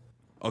good.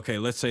 Okay,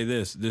 let's say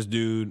this. This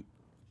dude,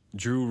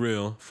 Drew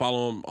Real,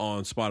 follow him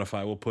on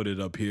Spotify. We'll put it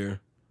up here.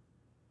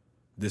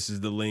 This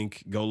is the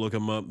link. Go look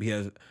him up. He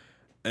has,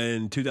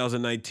 in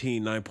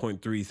 2019,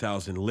 9.3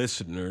 thousand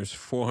listeners,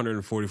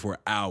 444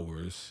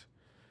 hours,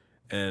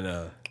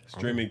 and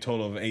streaming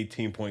total of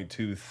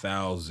 18.2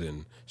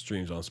 thousand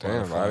streams on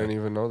Spotify. Damn, I didn't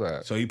even know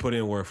that. So he put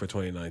in work for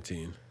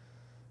 2019.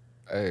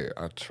 Hey,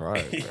 I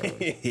tried,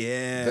 man.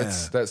 Yeah.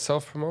 That's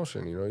self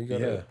promotion. You know, you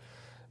gotta. Yeah.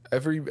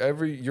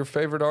 Every your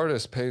favorite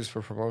artist pays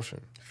for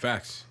promotion,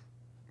 Facts.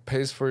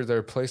 pays for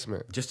their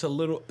placement. Just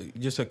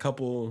a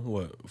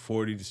couple,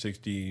 40 to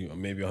 60, or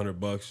maybe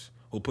 $100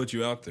 will put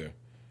you out there.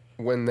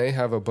 When they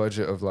have a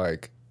budget of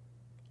like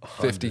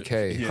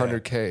 50K, Yeah.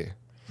 100K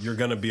You're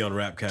gonna be on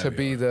Rap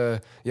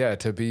Caviar.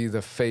 to be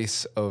the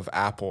face of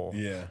Apple.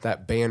 Yeah.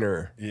 That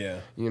banner.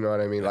 Yeah. You know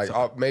what I mean?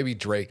 Maybe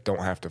Drake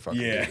don't have to fucking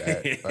do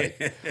that.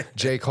 Like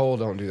J. Cole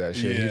don't do that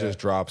shit. He Yeah. just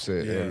drops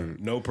it Yeah. and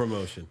No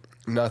promotion.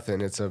 nothing.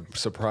 It's a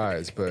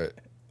surprise, but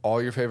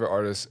all your favorite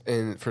artists,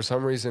 and for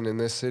some reason in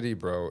this city,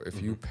 bro,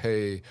 if you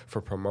pay for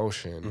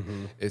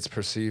promotion, it's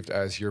perceived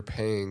as you're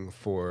paying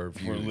for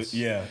views.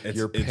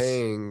 You're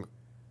paying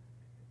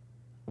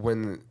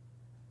when,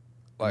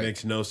 like,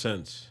 Makes no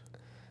sense.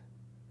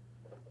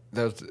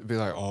 they'll be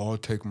like, "Oh, I'll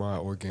take my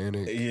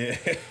organic. Yeah.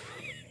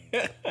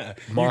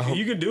 My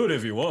you can do it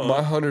if you want. my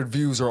 100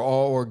 views are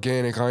all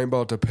organic. I ain't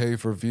about to pay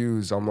for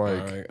views." I'm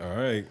like, all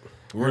right.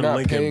 We're you're not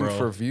linking, paying bro.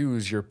 for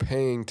views. You're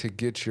paying to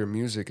get your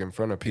music in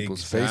front of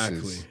people's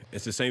faces.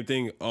 It's the same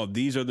thing. Oh,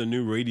 these are the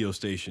new radio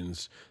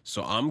stations.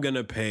 So I'm going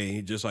to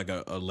pay just like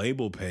a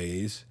label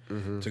pays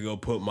to go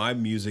put my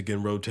music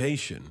in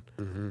rotation.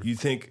 You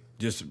think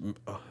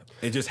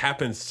it just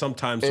happens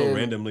sometimes so And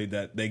randomly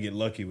that they get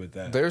lucky with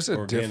that. There's a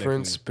organically.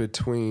 difference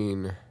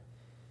between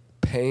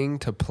paying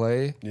to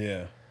play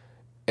Yeah.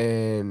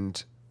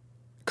 and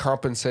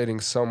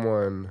compensating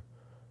someone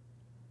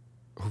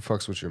who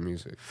fucks with your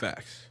music.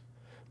 Facts.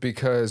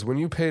 Because when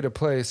you pay to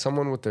play,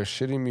 someone with their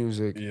shitty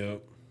music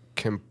Yep.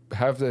 can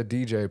have the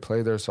DJ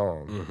play their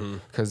song.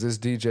 Because this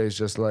DJ is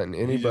just letting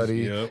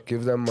anybody yep.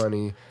 give them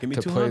money Give me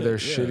to play their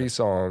 200, yeah. shitty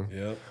song.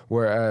 Yep.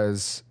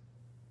 Whereas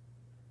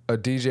a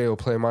DJ will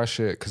play my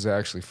shit because they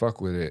actually fuck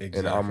with it,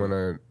 and I'm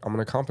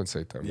gonna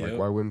compensate them. Yep. Like,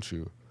 why wouldn't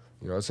you?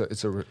 You know,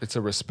 it's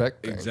a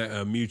respect thing. Exactly.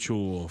 A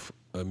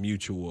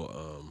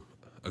mutual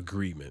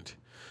agreement.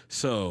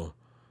 So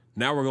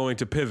now we're going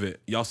to pivot.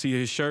 Y'all see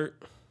his shirt?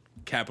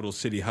 Capital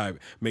City Hype.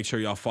 Make sure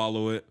y'all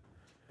follow it.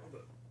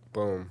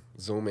 Boom,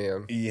 zoom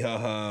in.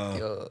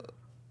 Yeah.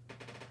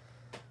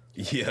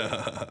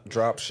 Yeah.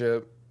 Drop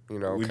ship. You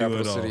know, We do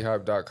it all.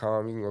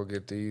 capitalcityhype.com. You can go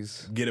get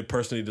these. Get it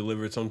personally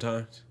delivered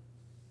sometimes.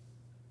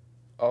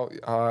 Oh,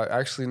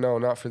 actually, no,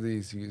 not for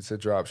these. It's a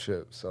drop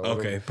ship. So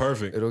Okay,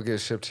 perfect. it'll get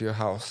shipped to your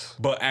house.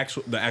 But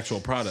the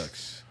actual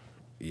products.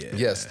 Yeah.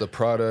 Yes, the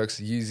products,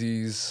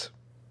 Yeezys.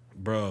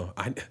 Bro,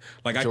 I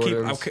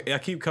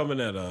Jordans. keep coming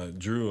at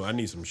Drew. I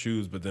need some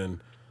shoes, but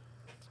then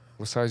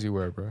What size you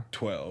wear, bro?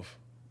 12.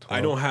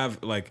 I don't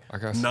have like I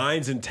got some.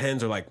 9s and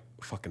 10s are like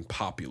fucking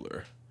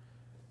popular.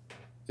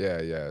 Yeah,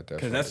 definitely.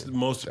 Because that's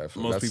most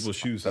Definitely. people's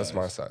shoe size. That's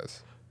my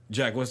size.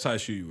 Jack, what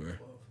size shoe you wear?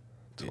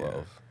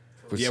 12.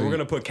 But Yeah, see, we're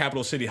gonna put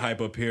Capital City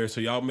Hype up here, so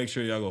y'all make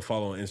sure y'all go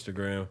follow on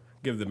Instagram.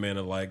 Give the man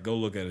a like. Go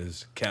look at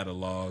his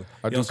catalog.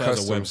 I He do also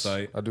has a customs.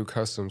 website. I do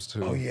customs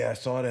too. Oh yeah, I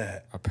saw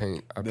that. I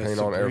paint The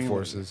on Air Supreme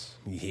Forces.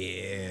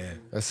 Yeah.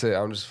 That's it.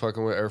 I'm just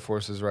fucking with Air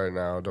Forces right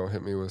now. Don't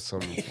hit me with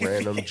some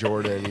random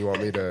Jordan you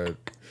want me to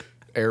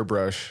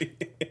airbrush.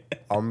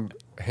 I'm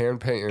hand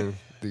painting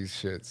these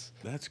shits.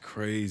 That's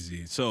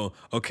crazy. So,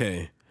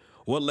 okay,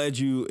 what led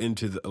you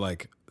into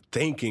the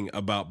thinking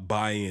about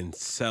buying,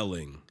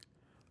 selling,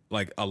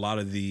 like a lot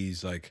of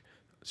these like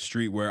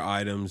streetwear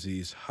items,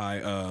 these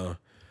high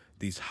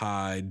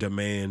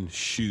demand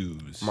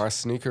shoes? My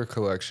sneaker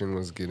collection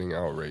was getting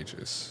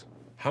outrageous.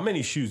 How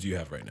many shoes do you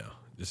have right now?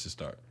 Just to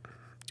start.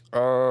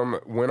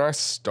 When I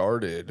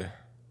started,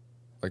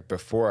 like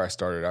before I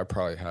started, I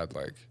probably had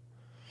like,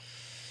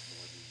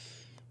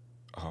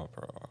 I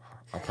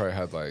probably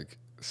had like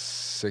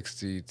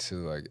 60 to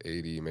like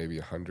 80, maybe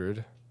 100.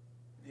 Do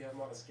you have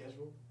them on a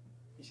schedule?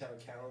 You should have a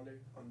calendar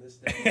on this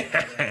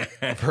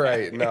day.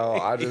 Right. No,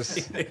 I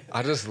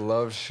just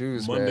love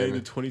shoes, Monday man.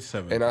 the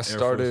 27th. And Air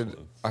Force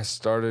I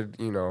started,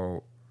 you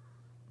know,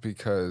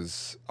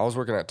 because I was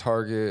working at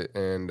Target,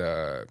 and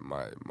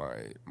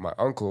my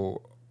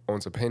uncle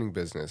owns a painting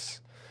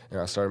business, and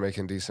I started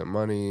making decent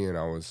money, and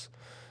I was,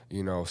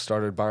 you know,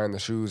 started buying the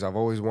shoes I've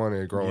always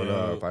wanted growing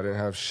up. I didn't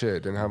have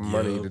shit, didn't have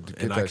money to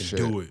get and that shit.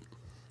 do it.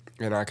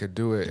 And I could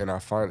do it, and I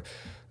find,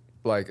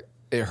 like,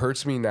 it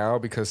hurts me now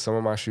because some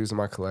of my shoes in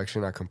my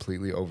collection I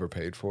completely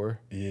overpaid for.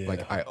 Yeah.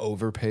 Like, I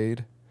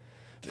overpaid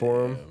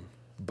for them,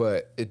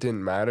 but it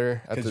didn't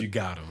matter Because you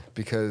got them.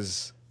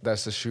 because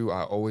that's the shoe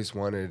I always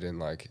wanted, and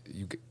like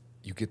you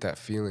get that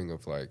feeling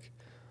of like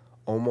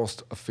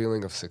almost a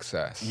feeling of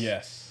success.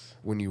 Yes.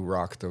 When you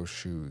rock those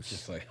shoes.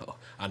 Just like, oh,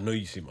 I know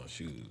you see my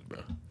shoes, bro.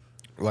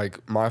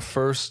 Like my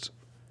first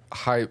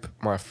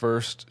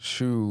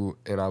shoe,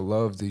 and I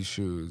love these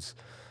shoes,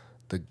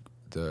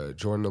 the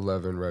Jordan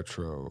 11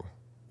 Retro.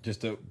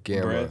 Just the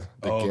Gamma,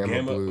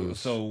 Gamma Blues.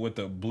 So with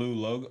the blue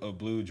logo, a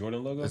blue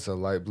Jordan logo. It's a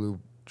light blue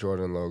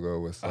Jordan logo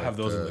with. Like, I have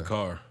those in the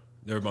car.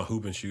 They're my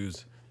hooping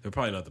shoes. They're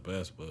probably not the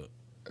best, but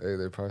hey,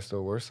 they probably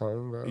still worth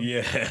something, bro.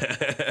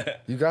 yeah.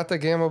 You got the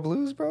Gamma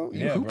Blues, bro?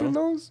 You hooping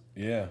those?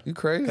 Yeah. You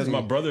crazy? Because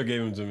my brother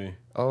gave them to me.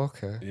 Oh,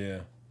 okay. Yeah.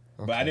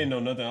 But I didn't know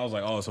nothing. I was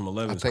like, oh, some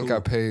 11. I think cool. I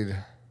paid.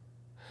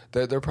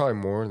 They're probably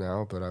more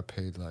now, but I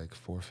paid like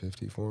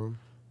 $450 for them.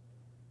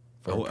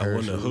 I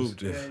wouldn't have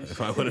hooped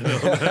if I would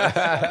have known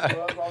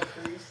that.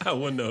 I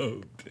wouldn't have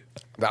hooped.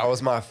 That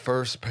was my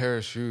first pair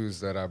of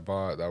shoes that I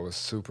bought. That was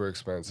super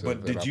expensive.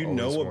 But did you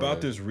know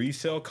about this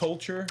resale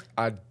culture?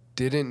 I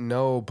didn't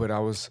know, but I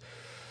was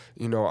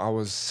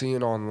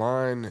seeing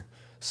online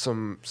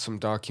some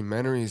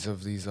documentaries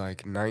of these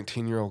like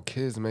 19-year-old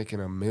kids making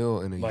 $1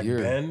 million in a year.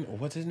 Ben,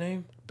 what's his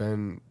name?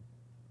 Ben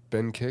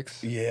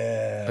Kicks?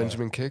 Yeah.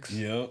 Benjamin Kicks?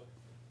 Yep.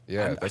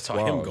 Yeah, I saw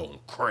him going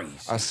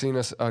crazy. I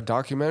seen a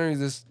documentary.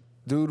 This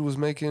dude was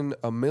making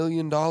 $1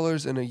 million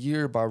in a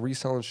year by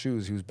reselling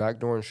shoes. He was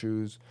backdooring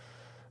shoes.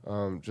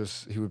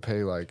 He would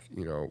pay like,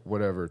 you know,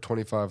 whatever,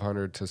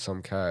 $2,500 to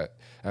some cat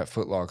at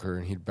Foot Locker,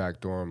 and he'd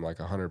backdoor him like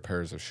 100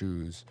 pairs of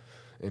shoes,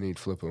 and he'd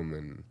flip them,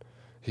 and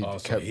he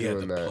kept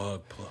doing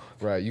that. Plug.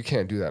 Right, you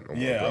can't do that no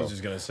more. Yeah, bro. I was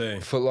just gonna say.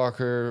 Foot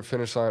Locker,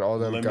 Finish Line, all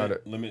them got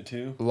it. Limit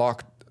 2?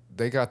 Lock.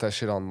 They got that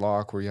shit on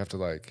lock where you have to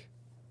like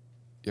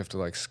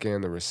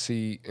scan the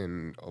receipt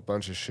and a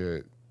bunch of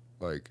shit.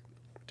 Like,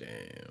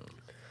 damn.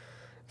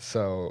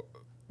 So,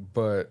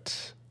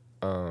 but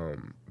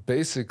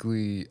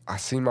basically, I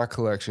seen my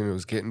collection. It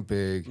was getting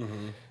big,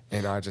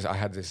 and I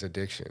had this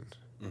addiction.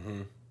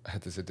 I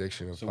had this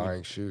addiction of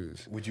buying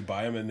shoes. Would you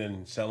buy them and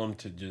then sell them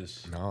to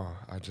just? No,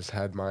 I just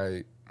had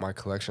my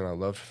collection. I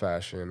loved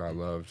fashion. I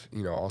loved,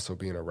 you know, also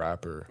being a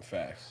rapper.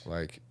 Facts.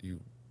 Like you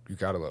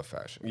gotta love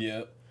fashion.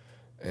 Yep.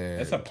 And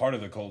that's a part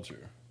of the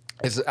culture.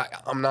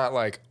 I'm not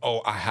like,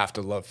 oh, I have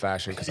to love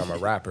fashion because I'm a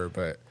rapper,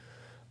 but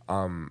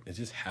it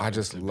just I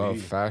just love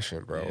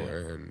fashion, bro.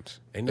 Yeah. And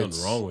ain't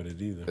nothing wrong with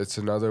it either. It's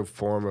another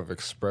form of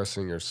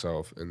expressing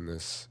yourself in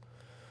this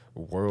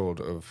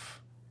world of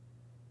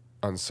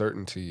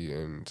uncertainty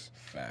and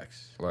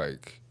facts.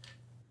 Like,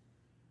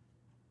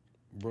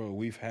 bro,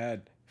 we've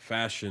had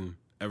fashion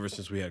ever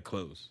since we had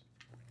clothes.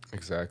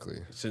 Exactly.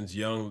 Since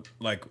young,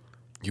 like,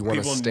 you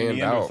want to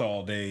stand out.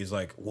 Neanderthal days,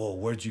 like, whoa,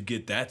 where'd you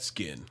get that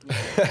skin?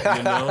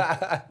 You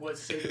know? What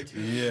saber tooth?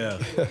 Yeah.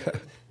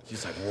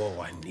 She's like, whoa,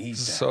 I need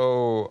that.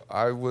 So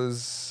I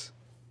was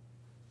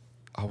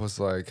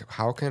like,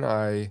 how can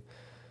I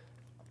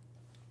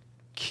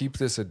keep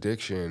this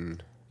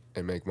addiction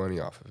and make money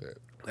off of it?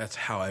 That's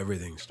how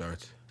everything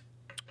starts.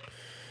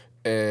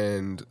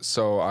 And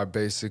so I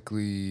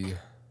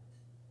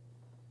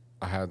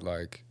had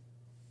like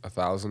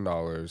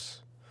 $1,000.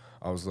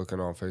 I was looking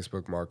on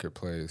Facebook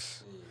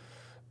Marketplace,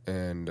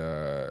 and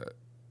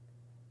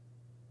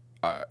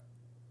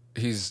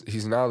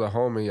he's now the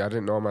homie. I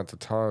didn't know him at the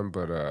time,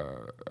 but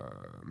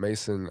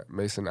Mason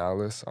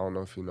Alice. I don't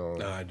know if you know him.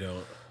 No, I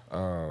don't.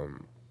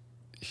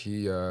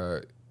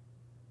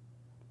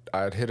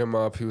 I had hit him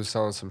up. He was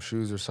selling some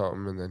shoes or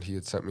something, and then he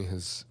had sent me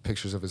his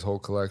pictures of his whole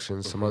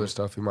collection, some other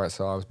stuff he might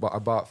sell. I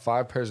bought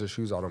 5 pairs of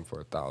shoes on him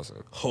for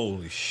 $1,000.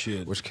 Holy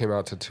shit! Which came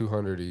out to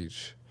 $200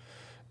 each,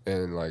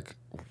 and like,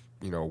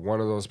 you know, one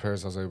of those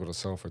pairs I was able to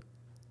sell for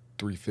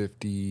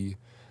 $350,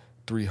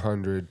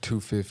 $300,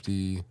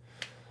 $250.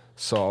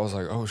 So I was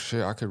like, oh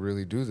shit, I could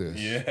really do this.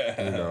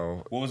 Yeah. You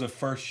know. What was the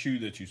first shoe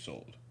that you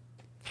sold?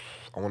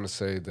 I want to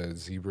say the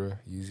Zebra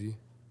Yeezy.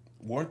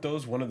 Weren't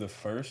those one of the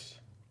first?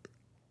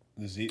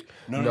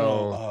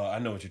 No. I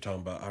know what you're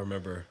talking about. I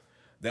remember.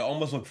 They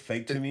almost look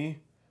fake to me.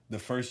 The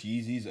first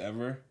Yeezys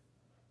ever.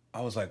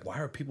 I was like, why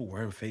are people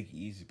wearing fake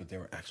Yeezys? But they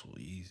were actual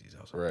Yeezys.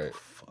 I was like, right. Oh,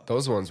 fuck.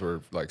 Those ones were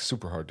like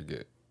super hard to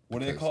get.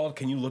 What are they called?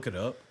 Can you look it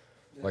up?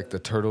 Like the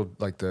turtle,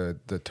 like the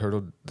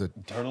turtle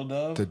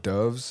dove? The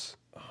doves.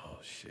 Oh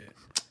shit.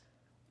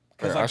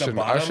 Man, like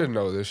I should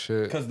know this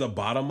shit. Because the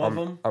bottom of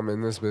them. I'm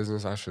in this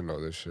business. I should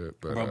know this shit.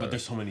 But bro, but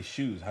there's so many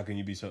shoes. How can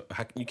you be so?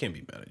 You can't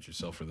be mad at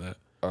yourself for that.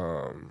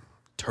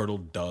 Turtle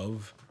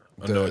dove.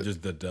 No,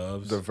 just the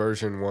doves. The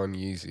version 1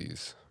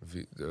 Yeezys.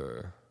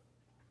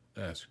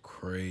 That's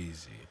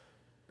crazy.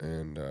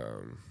 And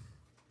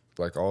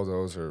like all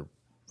those are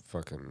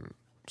fucking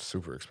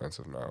super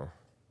expensive now.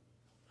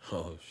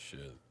 Oh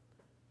shit.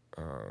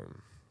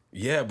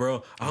 Yeah,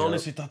 bro. I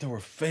honestly thought they were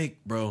fake,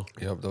 bro.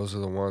 Yep, those are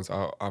the ones.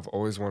 I've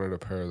always wanted a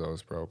pair of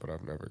those, bro, but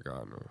I've never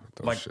gotten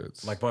those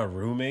shits. Like my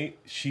roommate,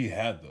 she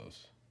had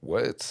those.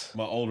 What?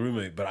 My old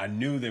roommate, but I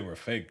knew they were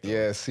fake, though.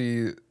 Yeah,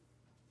 see,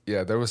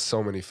 there was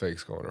so many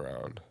fakes going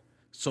around.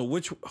 So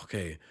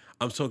okay,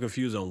 I'm so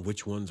confused on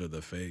which ones are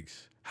the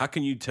fakes. How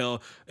can you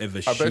tell if a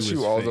I shoe bet is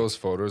you all fake? those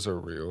photos are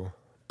real,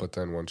 but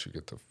then once you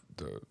get the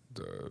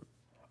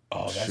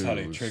Oh, that's how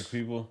they shoes, trick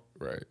people?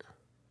 right.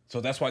 So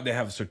that's why they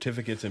have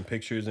certificates and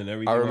pictures and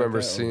everything. I remember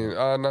like that?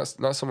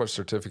 seeing not so much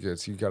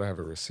certificates. You gotta have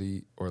a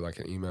receipt or like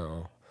an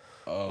email.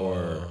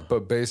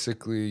 But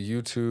basically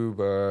YouTube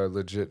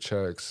legit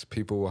checks.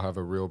 People will have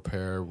a real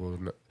pair.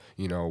 Will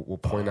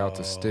point out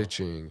the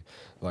stitching,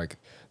 like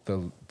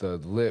the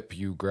lip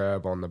you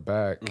grab on the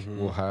back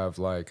will have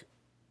like.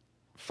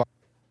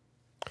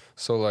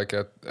 So like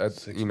at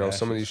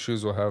some of these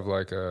shoes will have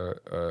like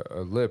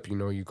a lip.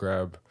 You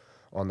grab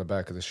on the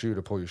back of the shoe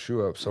to pull your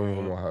shoe up. Some of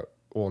them will have.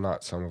 Well,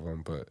 not some of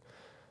them, but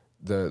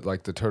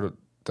the turtle,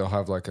 they'll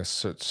have like a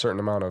certain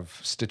amount of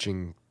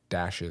stitching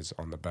dashes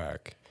on the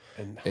back,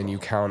 and you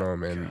count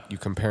them and you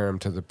compare them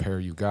to the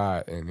pair you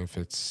got, and if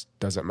it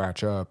doesn't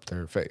match up,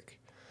 they're fake.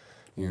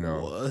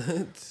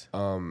 What?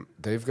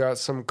 They've got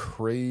some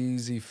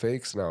crazy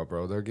fakes now,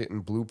 bro. They're getting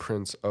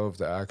blueprints of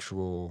the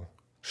actual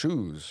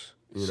shoes.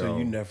 So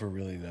you never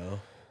really know.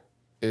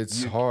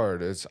 It's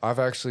hard. I've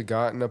actually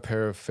gotten a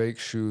pair of fake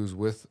shoes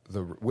with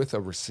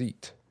a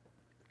receipt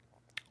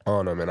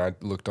on them, and I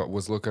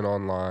was looking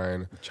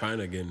online.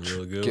 China getting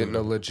real good. Getting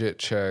a legit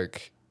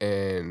check,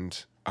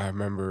 and I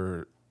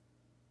remember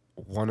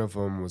one of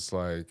them was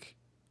like,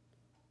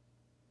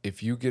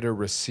 if you get a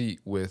receipt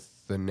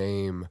with the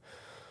name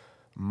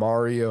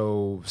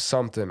Mario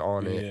something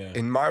on it,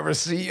 and my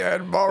receipt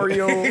had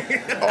Mario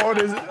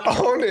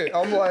on it.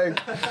 I'm like,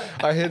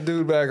 I hit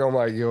dude back. I'm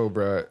like, yo,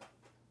 bruh,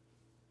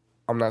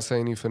 I'm not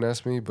saying you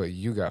finessed me, but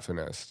you got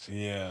finessed.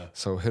 Yeah.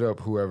 So hit up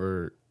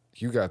whoever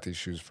you got these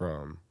shoes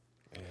from.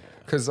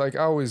 Because like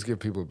I always give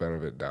people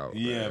benefit of doubt.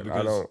 Yeah, man.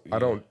 because I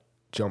don't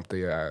jump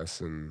the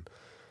ass, and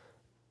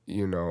I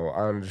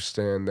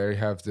understand they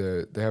have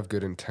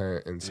good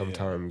intent, and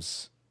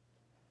sometimes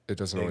it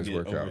doesn't always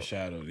work out.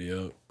 Overshadowed,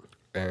 yep.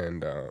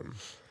 And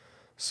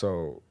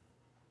so,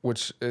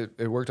 which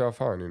it worked out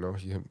fine.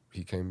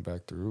 He came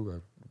back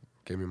through.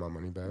 Gave me my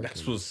money back.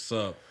 That's what's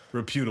up.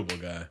 Reputable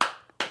guy.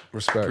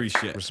 Respect.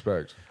 Appreciate.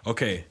 Respect.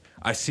 Okay,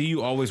 I see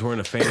you always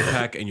wearing a fanny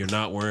pack, and you're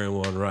not wearing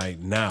one right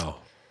now.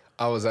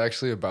 I was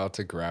actually about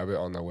to grab it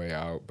on the way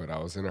out, but I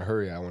was in a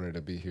hurry. I wanted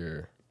to be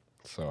here,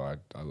 so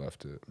I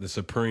left it. The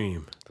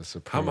Supreme. The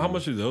Supreme. How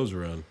much do those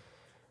run?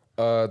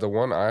 The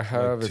one I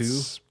have, Like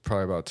it's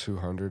probably about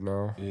 200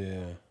 now.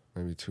 Yeah.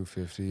 Maybe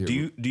 250.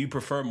 Do you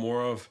prefer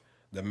more of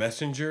the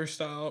messenger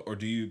style, or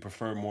do you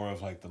prefer more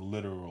of like the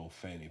literal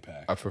fanny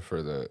pack? I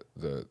prefer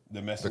the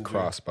messenger? the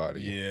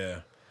crossbody.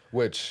 Yeah.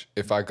 Which,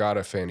 if I got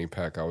a fanny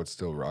pack, I would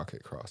still rock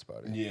it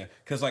crossbody. Yeah,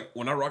 because like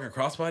when I rock a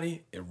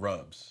crossbody, it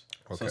rubs.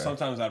 Okay. So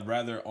sometimes I'd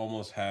rather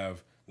almost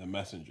have the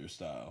messenger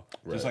style,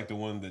 just like the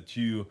one that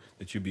you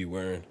be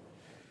wearing.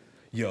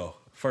 Yo,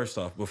 first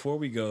off, before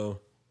we go,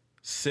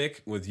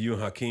 sick with you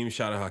and Hakeem.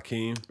 Shout out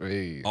Hakeem.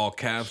 Hey, All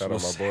caps. shout out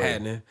What's my boy.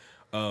 happening?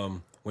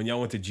 When y'all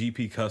went to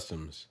GP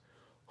Customs,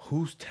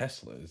 whose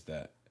Tesla is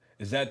that?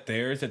 Is that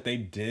theirs that they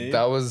did?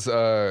 That was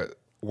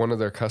one of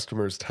their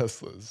customers'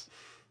 Teslas.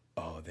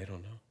 Oh, they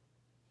don't know.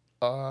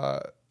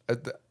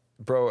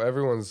 Bro,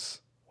 everyone's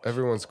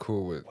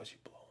cool with. Was you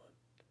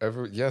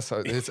blowing? Yes,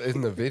 it's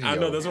in the video. I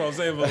know that's what I'm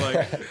saying, but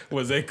like,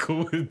 was they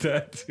cool with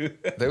that too?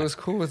 They was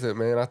cool with it,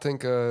 man. I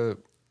think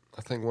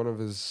one of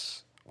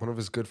his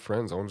good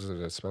friends owns a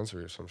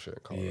dispensary or some shit in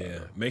Colorado. Yeah,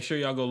 make sure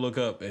y'all go look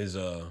up his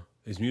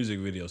music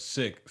video,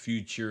 "Sick,"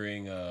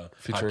 featuring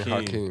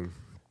Hakeem.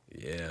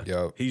 Yeah,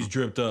 Yep. He's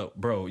dripped up,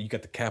 bro. You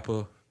got the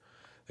Kappa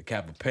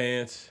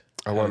pants.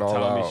 I went the all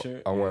Tommy out.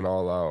 shirt. I went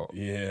all out.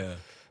 Yeah,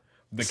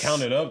 the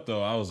Count It Up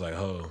though. I was like,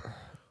 oh,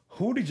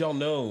 who did y'all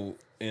know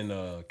in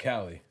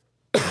Cali?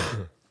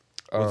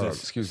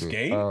 Excuse me.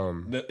 Skate?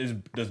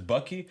 Does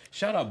Bucky?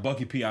 Shout out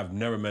Bucky P. I've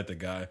never met the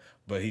guy,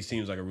 but he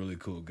seems like a really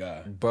cool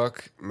guy.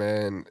 Buck,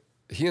 man,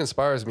 he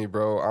inspires me,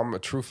 bro. I'm a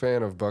true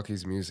fan of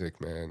Bucky's music,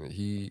 man.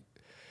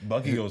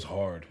 Bucky goes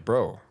hard.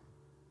 Bro,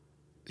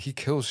 he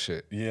kills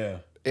shit. Yeah.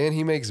 And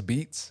he makes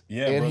beats.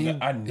 Yeah, and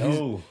bro. I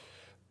know.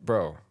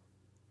 Bro.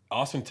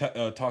 Austin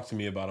talks to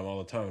me about him all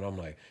the time, and I'm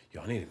like,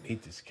 yo, I need to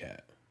meet this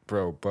cat.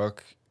 Bro,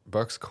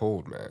 Buck's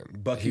cold,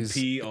 man. He's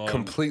P on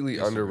completely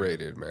Instagram.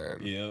 Underrated, man.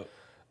 Yeah.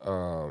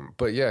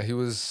 But yeah,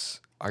 he's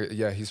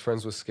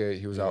friends with Skate.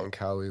 He was out in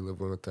Cali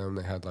living with them.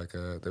 They had like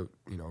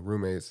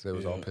roommates. They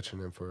was all pitching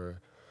in for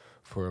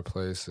a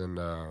place, and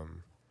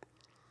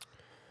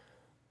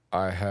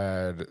I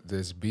had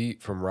this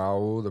beat from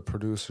Raul, the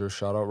producer.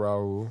 Shout out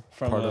Raul.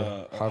 From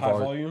High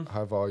Volume?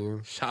 High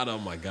Volume. Shout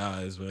out my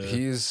guys, man.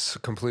 He's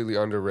completely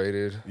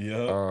underrated.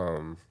 Yeah.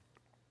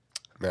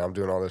 Man, I'm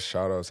doing all this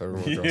shout outs.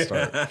 Everyone's gonna Yeah.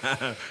 start.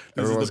 This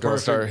Everyone's is the gonna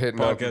start perfect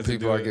hitting up the podcast to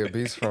people do I it. get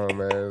beats from,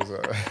 man.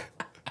 So-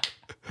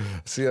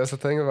 See, that's the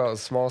thing about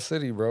small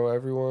city, bro.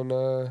 Everyone.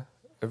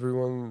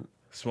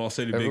 Small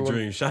city, Everyone- big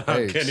dream. Shout out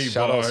Hey, Kenny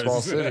shout Bars. out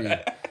small city.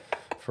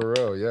 For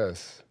real,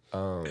 yes.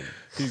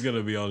 He's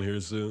gonna be on here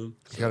soon.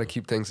 You got to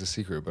keep things a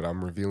secret, but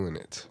I'm revealing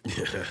it.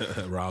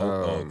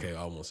 Raul. Okay,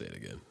 I won't say it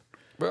again.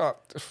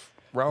 But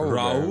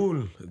Raul,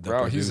 man. the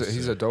Raul, he's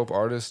producer. a dope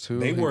artist too.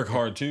 They He- work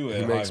hard too. He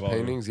At makes high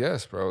volume. paintings,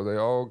 yes, bro. They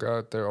all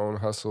got their own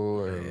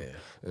hustle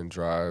and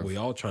drive. We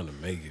all trying to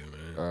make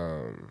it,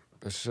 man.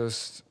 It's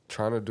just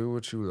trying to do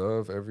what you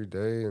love every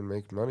day and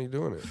make money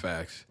doing it.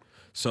 Facts.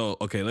 So,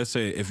 okay, let's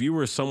say if you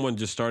were someone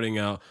just starting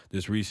out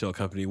this resale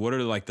company, what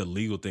are like the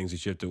legal things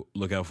that you have to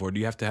look out for? Do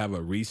you have to have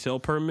a resale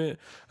permit,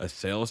 a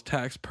sales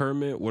tax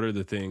permit? What are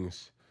the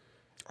things?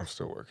 I'm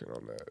still working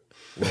on that.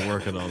 We're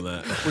working on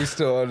that. We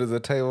still under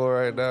the table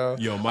right now.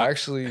 Yo, I'm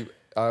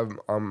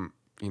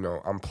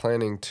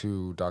planning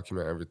to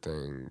document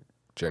everything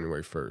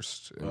January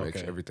 1st. It makes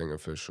Okay. everything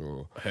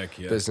official. Heck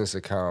yeah. Business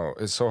account.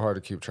 It's so hard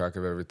to keep track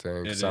of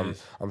everything because It I'm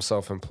is. I'm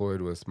self-employed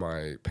with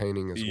my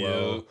painting as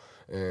well,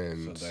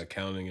 and So the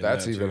accounting and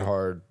that's that, even too.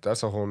 hard.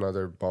 That's a whole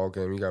nother ball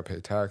game. You got to pay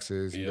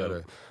taxes. You Yep.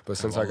 gotta. But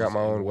since all I got those my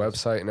own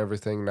invoices. website and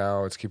everything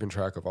now, it's keeping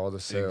track of all the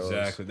sales.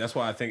 Exactly. That's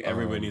why I think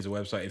everybody needs a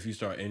website. If you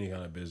start any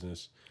kind of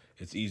business,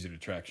 it's easy to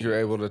track shit. You're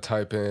able to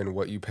type in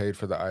what you paid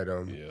for the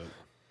item, Yeah.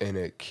 and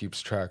it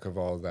keeps track of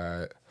all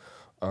that.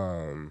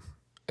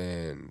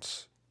 And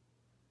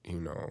you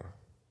know,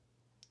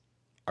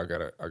 I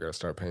gotta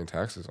start paying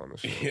taxes on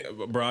this shit. Yeah,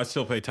 but bro, I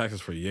still pay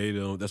taxes for Yay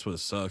though. That's what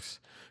sucks.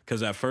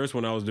 Because at first,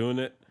 when I was doing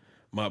it,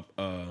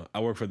 I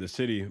work for the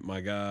city.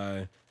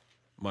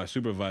 My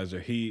supervisor,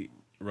 he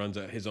runs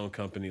his own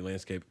company,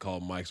 landscape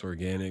called Mike's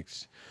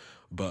Organics.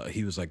 But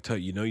he was like,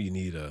 "Tut, you know, you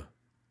need a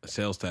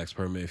sales tax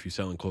permit if you're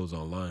selling clothes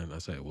online." I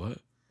said, "What?"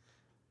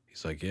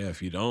 He's like, "Yeah,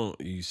 if you don't,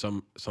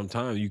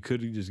 sometimes you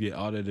could just get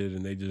audited,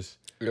 and they just."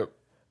 Yep.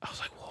 I was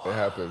like, It "What?"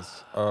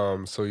 happens.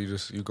 So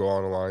you go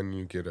online and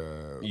you get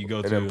an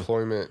to-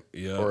 employment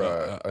Yeah, or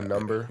a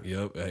number.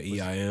 Yep,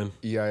 EIN.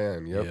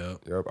 EIN. Yep. Yep.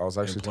 Yep. I was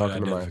actually Employee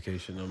talking to my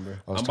identification number.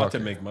 was I'm about to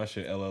talking- make my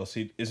shit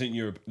LLC. Isn't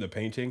the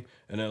painting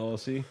an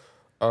LLC?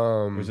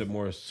 Or is it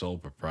more sole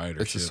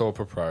proprietorship? it's a sole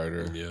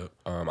proprietor. Yep.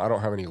 I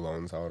don't have any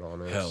loans out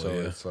on it. Hell so yeah.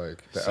 it's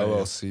like the Same.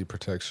 LLC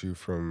protects you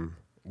from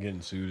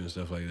Getting sued and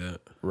stuff like that.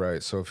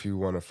 right. So if you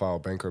want to file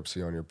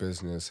bankruptcy on your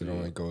business, it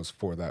only goes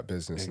for that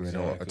business and they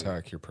don't Exactly.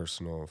 attack your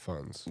personal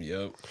funds.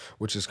 Yep.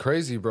 Which is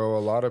crazy, bro. A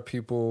lot of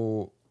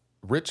people,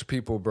 rich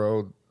people,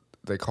 bro,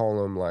 they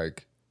call them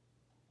like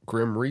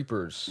grim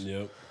reapers.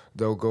 Yep.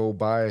 They'll go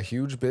buy a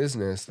huge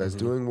business that's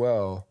doing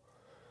well,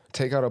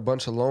 take out a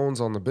bunch of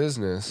loans on the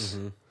business,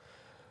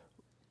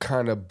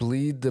 kind of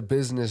bleed the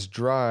business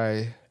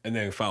dry, And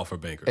then file for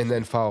bankruptcy. and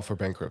then file for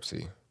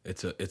bankruptcy.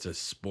 It's a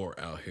sport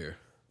out here.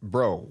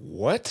 Bro,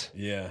 what?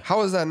 Yeah.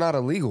 How is that not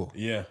illegal?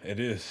 Yeah, it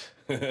is.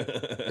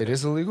 It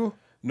is illegal?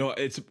 No,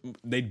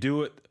 they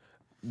do it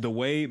the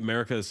way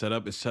America is set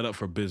up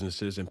for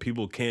businesses, and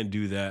people can't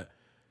do that,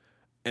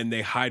 and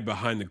they hide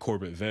behind the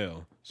corporate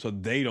veil, so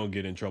they don't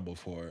get in trouble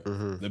for it.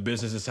 The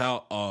business is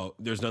out.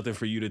 There's nothing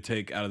for you to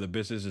take out of the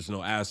business. There's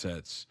no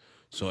assets,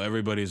 so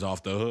everybody's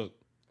off the hook,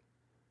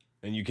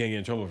 and you can't get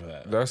in trouble for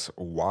that. That's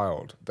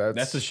wild.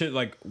 That's the shit.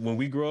 Like when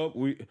we grow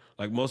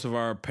up, most of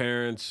our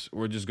parents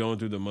were just going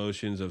through the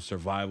motions of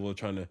survival,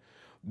 trying to.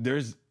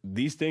 There's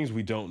these things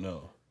we don't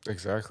know.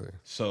 exactly.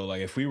 So,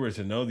 like, if we were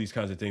to know these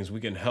kinds of things,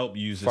 we can help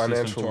use the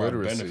Financial system to our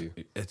literacy.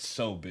 benefit. It's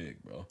so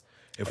big, bro.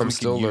 If I'm we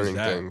still can use learning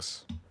that,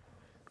 things.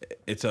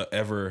 It's a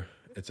ever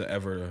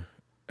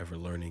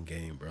learning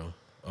game, bro.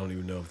 I don't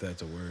even know if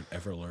that's a word.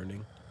 Ever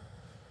learning.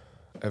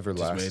 Just made it.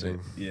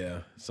 Everlasting. Yeah,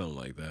 something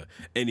like that.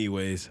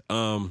 Anyways,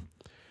 I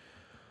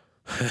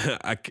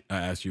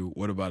asked you,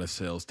 what about a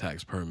sales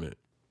tax permit?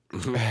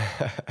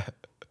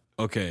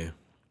 Okay.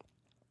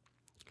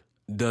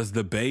 Does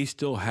the Bay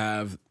still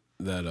have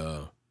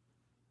that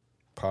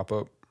Pop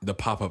up. the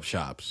pop-up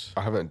shops?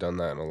 I haven't done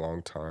that in a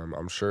long time.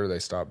 I'm sure they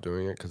stopped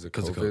doing it because of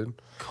COVID.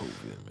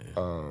 COVID,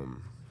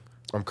 man.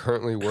 I'm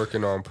currently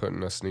working on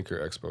putting a sneaker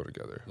expo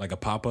together. Like a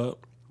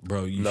pop-up?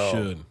 Bro, you No.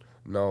 should.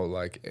 No,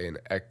 like an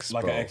expo.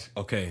 Like an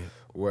okay.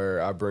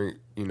 where I bring,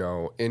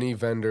 any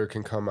vendor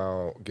can come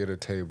out, get a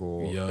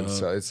table. Yup. And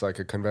so it's like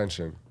a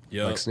convention.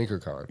 Yup. Like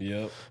SneakerCon.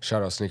 Yep.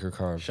 Shout out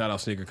SneakerCon. Shout out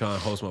SneakerCon.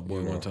 Host my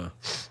boy one time.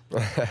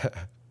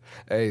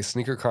 Hey,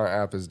 SneakerCon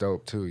app is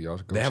dope too. Y'all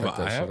go They have check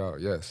an that app? shit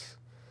out. Yes.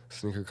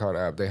 SneakerCon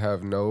app. They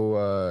have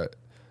no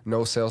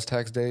sales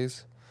tax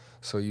days.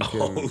 So you can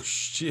Oh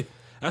shit.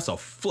 That's a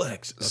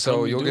flex. A so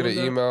company you'll get an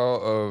doing that?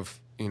 email of,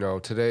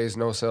 today's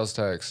no sales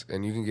tax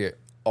and you can get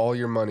all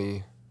your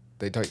money.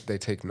 They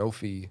take no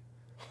fee.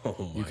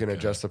 Oh You my can God.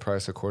 adjust the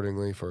price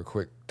accordingly for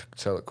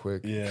sell it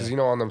quick. Yeah. Because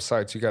on them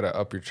sites you got to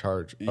up your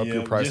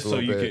Yeah, price just a so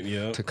little you bit can-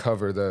 yeah. to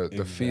cover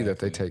the fee that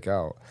they Exactly. take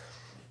out.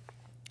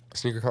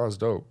 SneakerCon's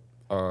dope.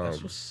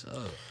 That's what's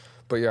up.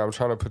 But yeah, I'm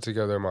trying to put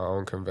together my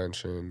own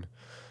convention.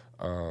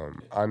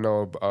 I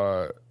know,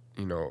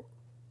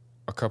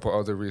 a a couple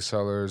other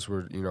resellers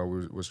were,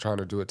 was trying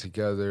to do it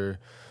together,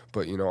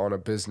 but on a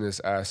business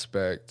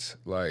aspect,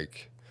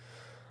 like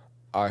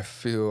I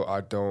feel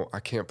I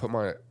can't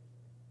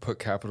put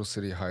Capital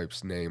City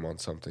Hype's name on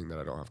something that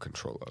I don't have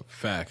control of.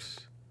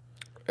 Facts.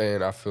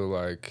 And I feel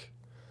like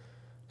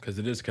because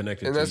it is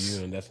connected to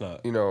you, and that's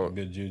not a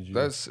good juju.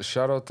 That's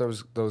shout out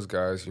those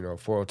guys.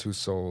 402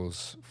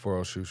 Souls,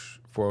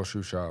 402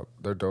 Shoe Shop.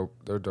 They're dope.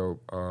 They're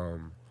dope.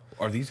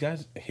 Are these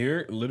guys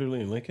here,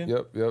 literally in Lincoln?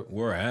 Yep.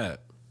 Where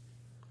at?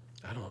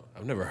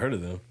 I've never heard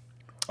of them.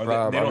 They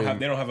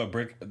don't have a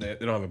brick. They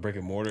don't have a brick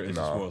and mortar. It's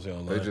just mostly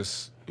online. They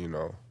just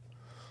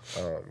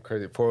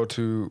crazy.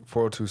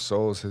 402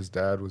 Souls. His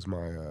dad was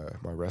my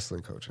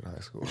wrestling coach in high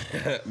school.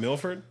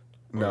 Milford?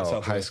 No,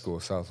 Southwest? high school,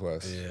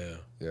 Southwest.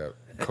 Yeah.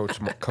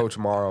 Coach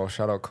Morrow.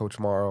 Shout out Coach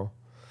Morrow.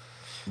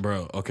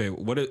 Bro, okay.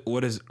 What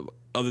is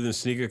other than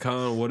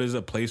SneakerCon? What is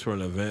a place or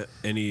an event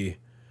any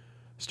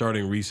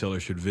starting reseller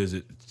should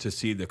visit to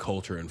see the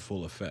culture in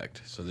full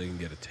effect, so they can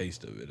get a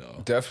taste of it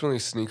all? Definitely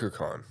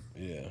SneakerCon.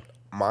 Yeah.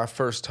 My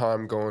first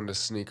time going to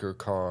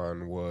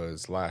SneakerCon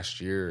was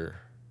last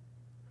year.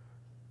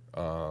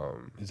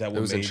 Is that what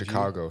it was made in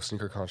Chicago?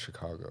 SneakerCon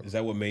Chicago. Is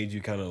that what made you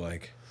kind of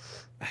like?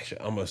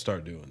 Actually, I'm gonna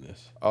start doing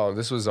this. Oh,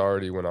 this was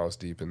already when I was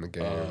deep in the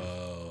game.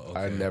 Okay.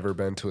 I had never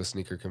been to a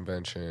sneaker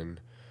convention.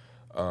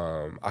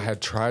 I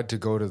had tried to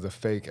go to the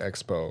Fake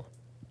Expo.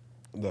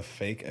 The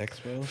Fake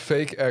Expo?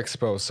 Fake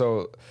Expo.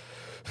 So,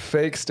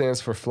 fake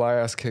stands for fly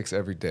ass kicks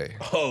every day.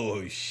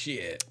 Oh,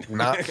 shit.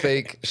 Not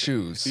fake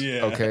shoes.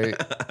 Yeah. Okay?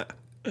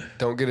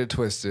 Don't get it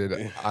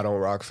twisted. I don't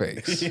rock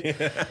fakes.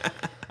 Yeah.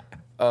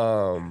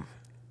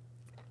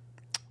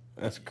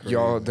 That's crazy.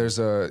 Y'all, there's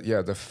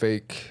the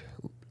fake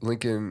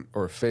Lincoln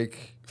or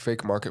fake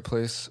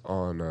marketplace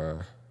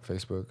on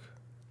Facebook.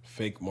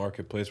 Fake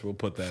marketplace. We'll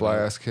put that. Fly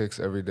ass kicks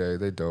every day.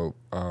 They dope.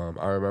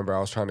 I remember I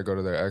was trying to go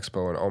to their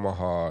expo in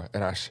Omaha,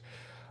 and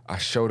I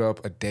showed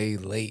up a day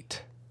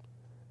late,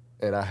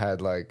 and I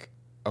had like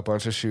a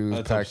bunch of shoes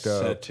packed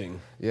upsetting.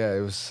 up. Yeah,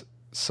 it was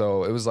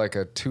like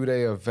a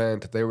 2-day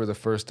event. They were the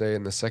first day,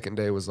 and the second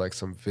day was like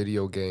some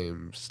video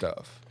game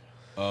stuff.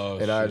 Oh,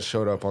 and I had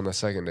showed up on the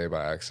second day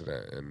by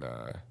accident, and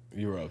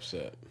you were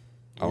upset.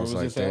 I was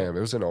like, damn, it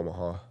was in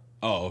Omaha.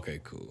 Oh, okay,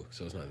 cool.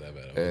 So it's not that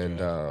bad. And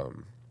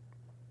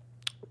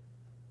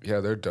yeah,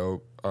 they're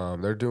dope.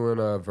 They're doing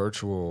a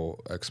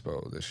virtual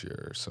expo this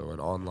year, so an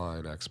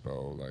online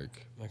expo.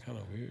 Like, that kind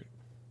of weird.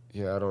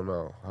 Yeah, I don't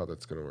know how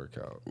that's gonna work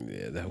out.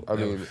 Yeah, I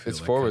mean, it's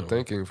like forward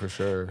thinking for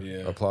sure.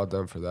 Yeah. Applaud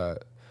them for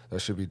that. That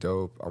should be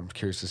dope. I'm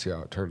curious to see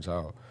how it turns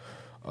out.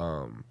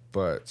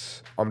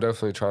 But I'm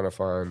definitely trying to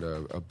find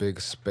a big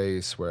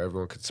space where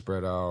everyone could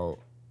spread out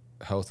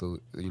healthily,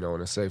 in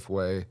a safe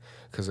way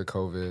because of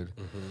COVID.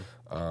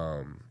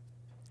 Mm-hmm.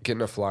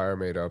 Getting a flyer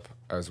made up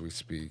as we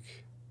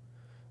speak.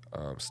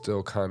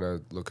 Still kind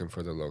of looking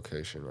for the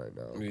location right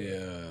now.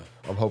 Yeah.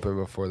 I'm hoping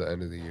before the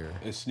end of the year.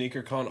 Is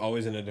SneakerCon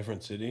always in a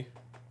different city?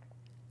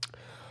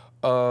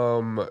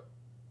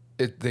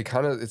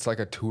 It's like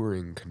a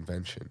touring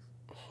convention.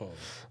 Oh.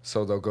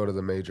 So they'll go to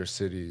the major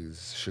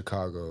cities,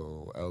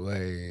 Chicago,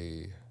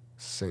 LA,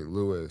 St.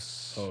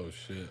 Louis. Oh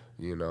shit.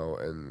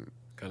 And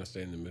kind of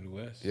stay in the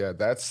Midwest. Yeah,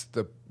 that's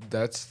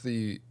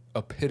the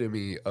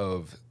epitome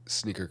of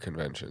sneaker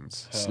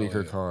conventions.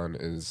 SneakerCon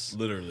is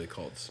literally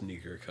called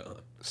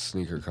SneakerCon.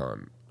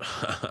 SneakerCon.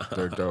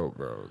 They're dope,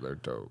 bro. They're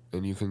dope.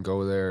 And you can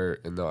go there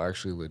and they'll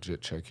actually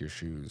legit check your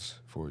shoes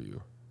for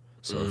you.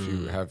 So if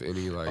you have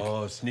any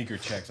sneaker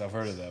checks. I've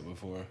heard of that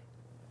before.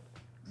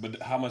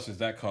 But how much does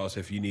that cost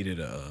if you needed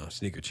a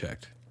sneaker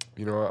checked?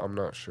 You know what? I'm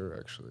not sure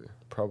actually.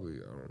 Probably,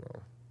 I don't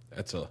know.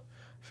 I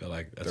feel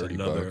like that's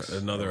 $30.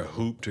 another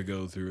hoop to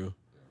go through.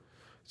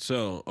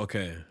 So,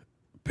 okay,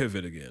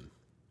 pivot again.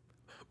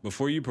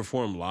 Before you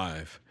perform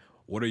live,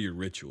 what are your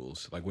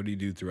rituals? Like, what do you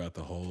do throughout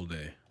the whole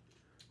day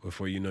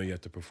before you know you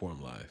have to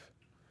perform live?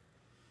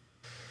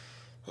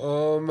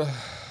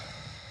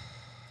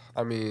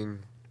 I mean,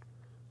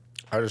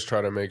 I just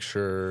try to make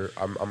sure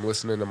I'm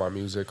listening to my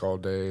music all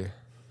day.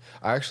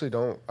 I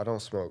don't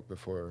smoke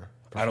before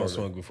performing. I don't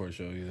smoke before a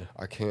show either.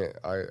 I can't.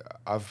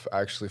 I've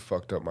actually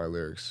fucked up my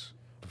lyrics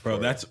before.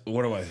 Bro, that's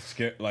one of my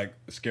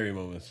scary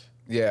moments.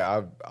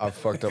 Yeah, I've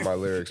fucked up my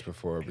lyrics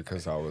before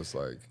because I was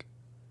like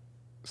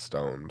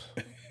stoned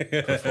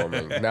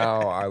performing.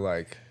 Now I'm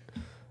like,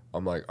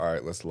 all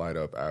right, let's light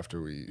up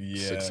after we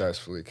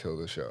successfully kill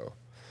the show.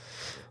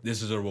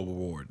 This is a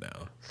reward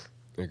now.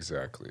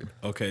 Exactly.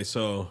 Okay,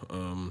 so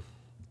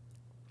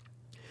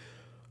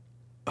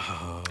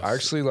I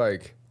actually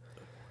like.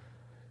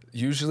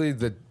 Usually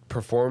the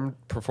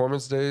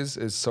performance days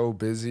is so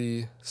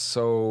busy,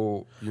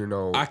 so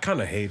I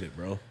kind of hate it,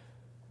 bro.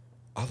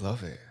 I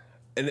love it.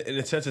 In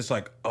a sense, it's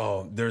like,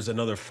 oh, there's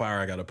another fire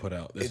I got to put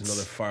out. There's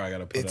another fire I got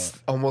to put out. It's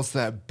almost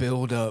that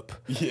build up,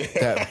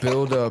 that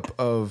build up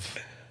of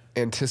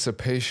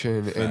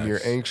anticipation, and you're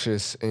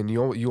anxious, and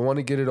you want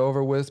to get it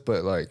over with,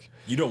 but like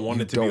you don't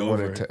want it to be over. You don't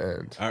want it to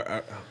end.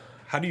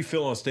 How do you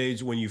feel on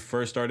stage when you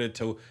first started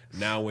to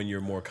now when you're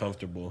more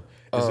comfortable?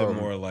 Is it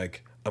more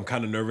like I'm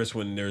kind of nervous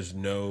when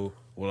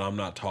I'm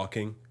not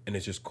talking, and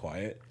it's just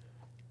quiet?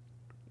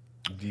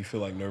 Do you feel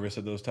like nervous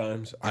at those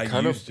times? I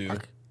kind used of,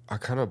 to. I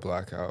kind of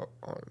black out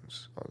on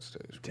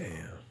stage. Bro.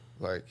 Damn.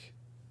 Like,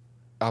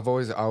 I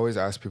always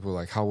ask people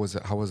like, how was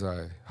it?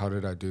 How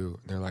did I do?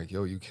 And they're like,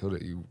 yo, you killed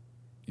it. You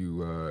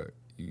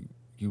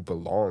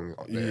belong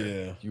there.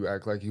 Yeah. You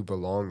act like you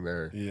belong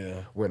there.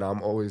 Yeah. When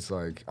I'm always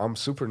like, I'm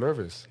super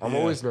nervous. I'm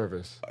always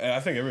nervous. I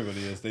think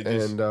everybody is. They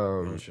just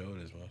don't show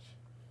it as much.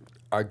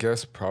 I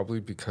guess probably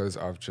because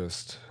I've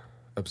just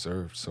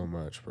observed so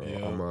much, bro.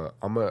 Yeah.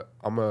 I'm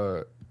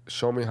a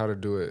show me how to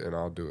do it and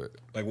I'll do it.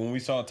 Like when we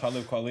saw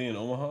Talib Kweli in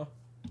Omaha.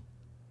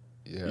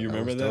 Yeah, you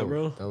remember that,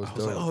 bro? That was I dope.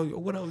 was like, oh,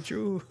 what up,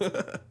 Drew?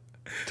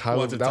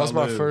 Talib, that was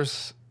my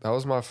first. That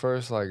was my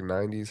first like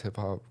 '90s hip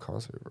hop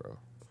concert, bro.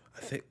 I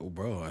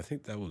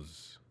think that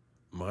was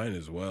mine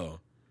as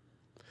well.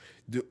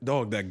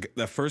 Dog,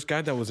 that first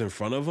guy that was in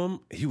front of him,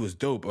 he was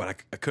dope, but I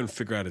couldn't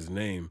figure out his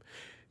name.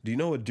 Do you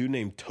know a dude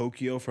named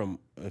Tokyo from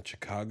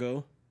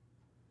Chicago?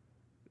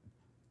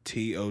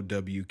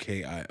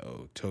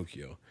 Towkio,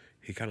 Tokyo.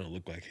 He kind of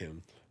looked like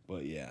him.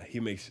 But yeah, he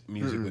makes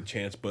music with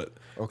Chance, but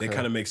they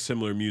kind of make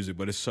similar music,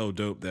 but it's so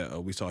dope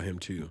that we saw him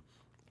too.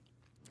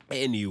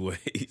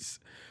 Anyways,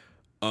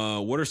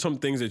 what are some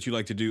things that you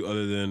like to do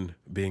other than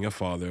being a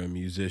father, a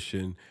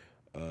musician,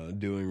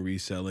 doing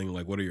reselling?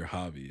 Like, what are your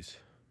hobbies?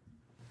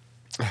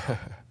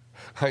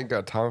 I ain't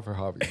got time for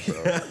hobbies,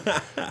 bro.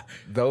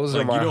 Those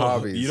are my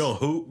hobbies. You don't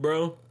hoop,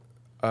 bro?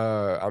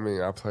 I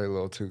mean, I play a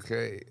little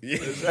 2K.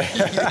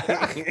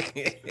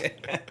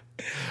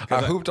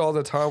 I hooped all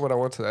the time when I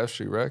went to the F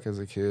Street Rec as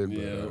a kid.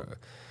 But,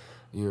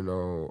 you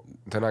know,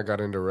 then I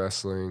got into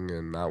wrestling,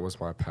 and that was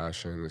my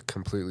passion. It's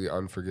completely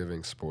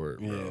unforgiving sport,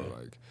 bro. Yeah.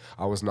 Like,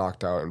 I was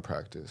knocked out in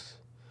practice.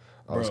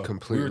 I was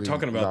completely. We were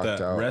talking about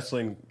that. Out.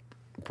 Wrestling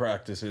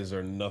practices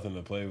are nothing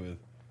to play with,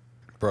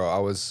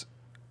 bro.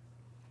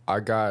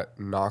 I got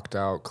knocked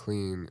out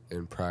clean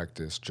in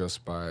practice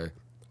just by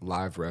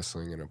live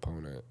wrestling an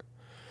opponent.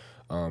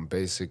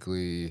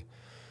 Basically,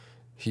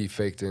 he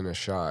faked in a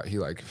shot. He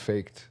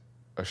faked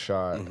a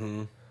shot.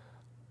 Mm-hmm.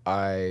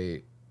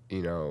 I,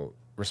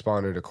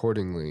 responded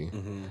accordingly.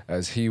 Mm-hmm.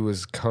 As he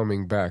was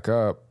coming back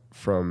up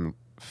from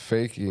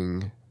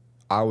faking,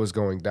 I was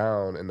going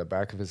down, and the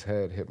back of his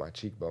head hit my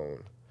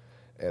cheekbone,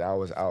 and I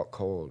was out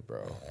cold,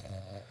 bro.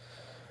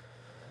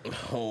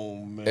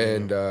 Oh man!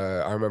 And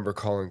I remember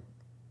calling.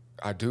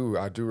 I do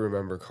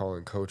remember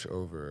calling Coach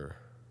over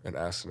and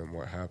asking him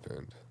what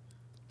happened.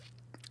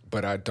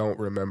 But I don't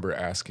remember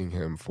asking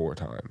him 4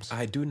 times.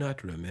 I do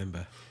not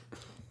remember.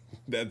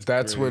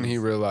 That's when he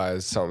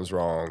realized something's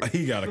wrong.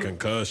 He got a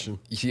concussion.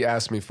 He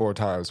asked me 4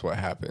 times what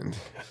happened.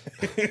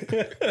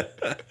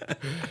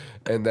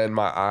 And then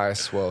my eyes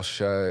swelled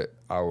shut.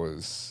 I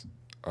was,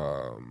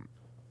 I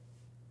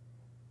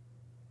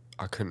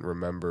couldn't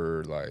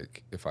remember,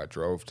 if I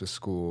drove to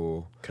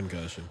school.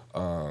 Concussion.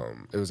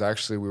 It was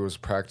actually, we was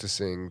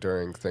practicing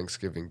during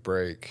Thanksgiving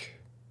break.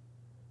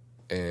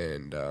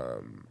 And,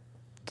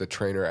 the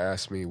trainer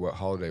asked me what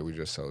holiday we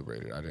just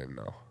celebrated. I didn't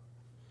know.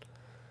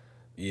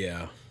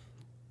 Yeah.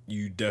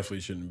 You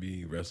definitely shouldn't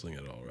be wrestling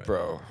at all, right?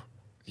 Bro,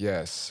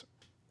 yes.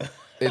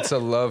 It's a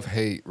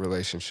love-hate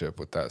relationship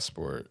with that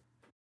sport.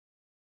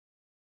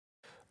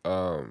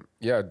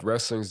 Yeah,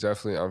 wrestling's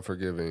definitely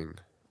unforgiving.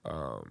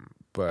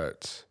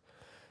 But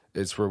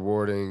it's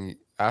rewarding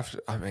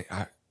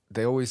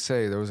they always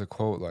say, there was a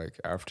quote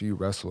after you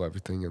wrestle,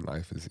 everything in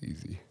life is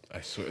easy.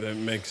 I swear that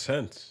makes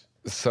sense.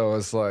 So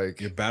it's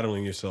you're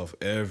battling yourself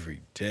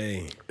every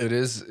day.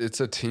 It's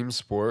a team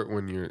sport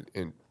when you're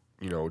in,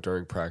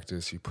 during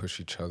practice, you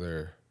push each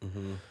other.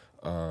 Mm-hmm.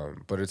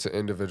 But it's an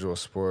individual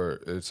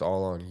sport. It's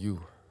all on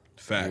you.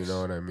 Facts. You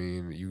know what I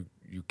mean? You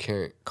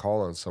can't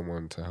call on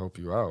someone to help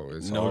you out.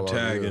 It's no all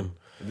tagging. On you.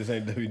 This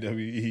ain't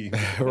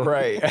WWE.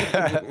 Right.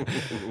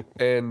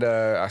 And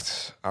I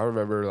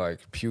remember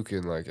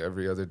puking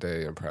every other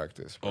day in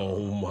practice. Bro.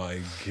 Oh my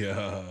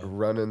God.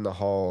 Running the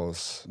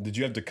halls. Did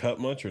you have to cut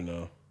much or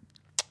no?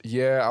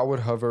 Yeah, I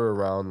would hover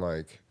around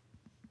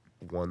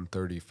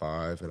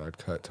 135 and I'd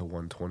cut to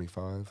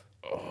 125.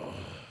 Oh.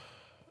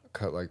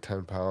 Cut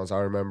 10 pounds.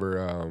 I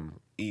remember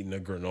eating half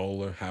a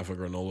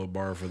granola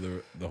bar for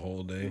the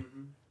whole day.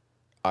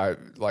 I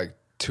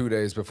 2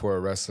 days before a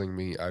wrestling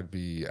meet, I'd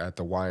be at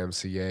the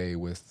YMCA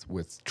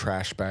with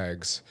trash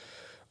bags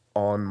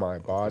on my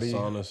body.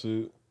 Sauna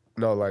suit?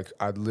 No,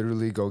 I'd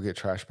literally go get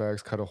trash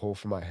bags, cut a hole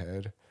for my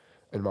head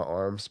and my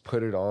arms,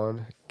 put it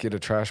on, get a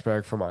trash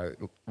bag for my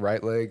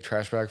right leg,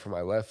 trash bag for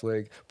my left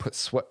leg, put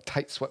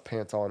tight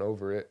sweatpants on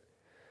over it,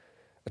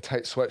 a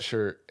tight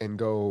sweatshirt, and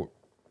go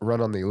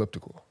run on the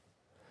elliptical.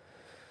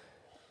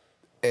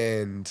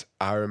 And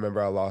I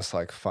remember I lost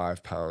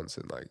 5 pounds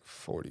in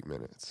 40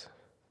 minutes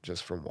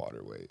just from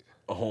water weight.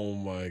 Oh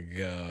my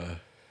God.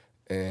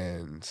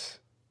 And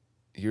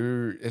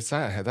that's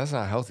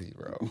not healthy,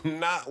 bro.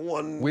 Not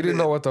one. We didn't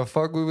know what the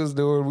fuck we was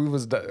doing. We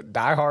was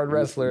diehard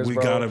wrestlers. We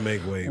bro. Gotta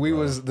make weight. We bro.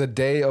 was the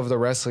day of the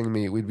wrestling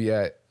meet. We'd be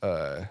at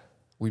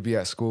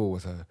school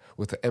with an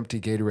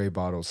empty Gatorade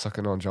bottle,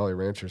 sucking on Jolly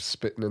Ranchers,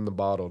 spitting in the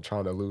bottle,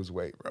 trying to lose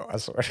weight, bro. I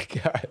swear to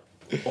God,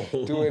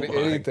 doing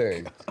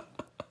anything. God.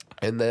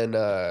 And then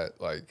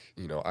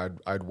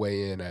I'd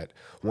weigh in at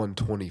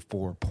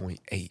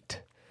 124.8.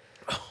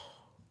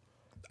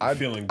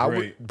 Feeling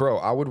great.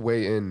 I would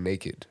weigh in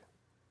naked.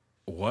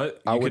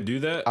 What? You could do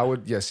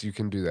that? Yes, you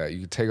can do that. You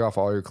could take off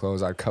all your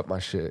clothes. I'd cut my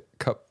shit,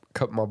 cut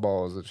my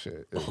balls and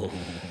shit.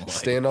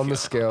 Stand on the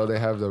scale. They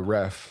have the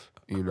ref,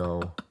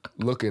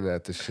 looking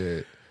at the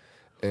shit.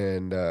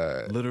 And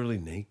literally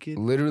naked?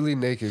 Literally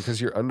naked, because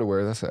your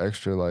underwear, that's an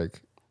extra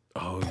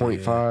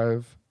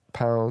 0.5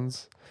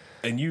 pounds.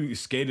 And you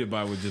skated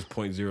by with just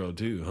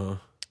 0.02, huh?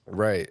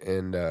 Right,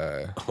 and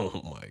oh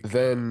my God.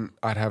 Then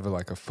I'd have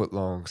a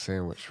foot-long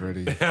sandwich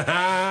ready with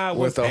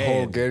a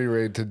whole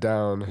Gatorade to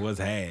down. What's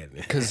happening?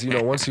 Because,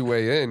 once you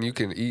weigh in, you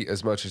can eat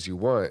as much as you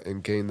want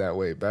and gain that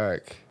weight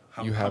back.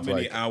 How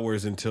many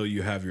hours until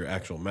you have your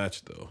actual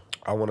match, though?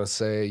 I want to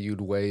say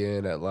you'd weigh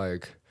in at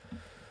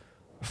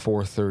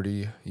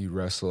 4:30. You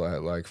wrestle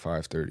at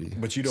 5:30.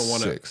 But you don't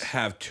want to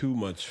have too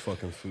much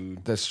fucking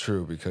food. That's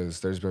true, because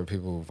there's been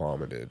people who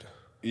vomited.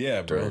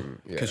 Yeah, bro.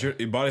 Because your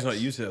body's not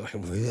used to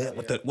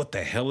it. What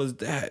the hell is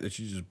that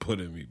you just put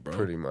in me, bro?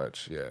 Pretty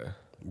much, yeah.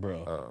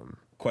 Bro,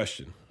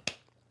 question.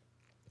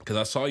 Because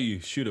I saw you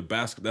shoot a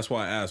basket. That's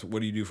why I asked, what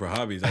do you do for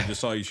hobbies? I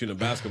just saw you shooting a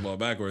basketball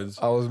backwards.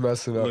 I was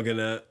messing up.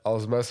 I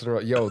was messing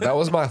around. Yo, that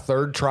was my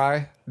third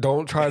try.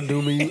 Don't try to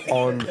do me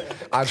on.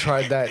 I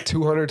tried that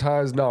 200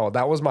 times. No,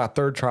 that was my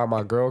third try.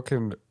 My girl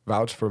can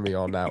vouch for me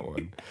on that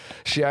one.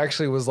 She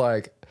actually was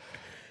like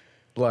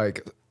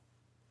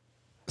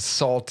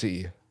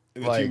salty.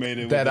 I made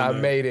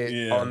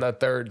it on the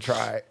third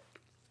try.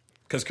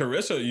 Because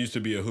Carissa used to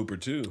be a hooper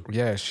too.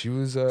 Yeah, she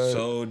was.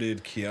 So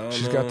did Kiana.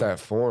 She's got that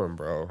form,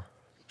 bro.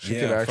 She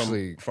can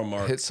actually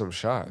hit some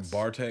shots.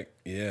 Bartek,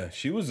 yeah,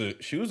 she was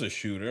a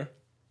shooter.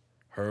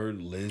 Her,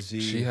 Lizzie.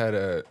 She got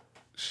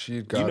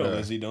you know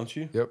Lizzie, don't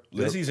you? Yep.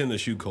 Lizzie's in the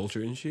shoe culture,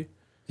 isn't she?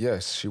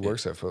 Yes, she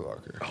works at Foot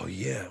Locker. Oh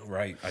yeah,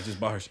 right. I just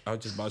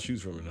bought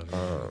shoes from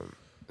her.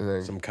 And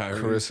then some Kyrie.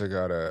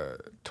 Carissa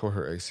tore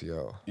her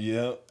ACL.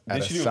 Yeah.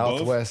 At a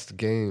Southwest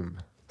game.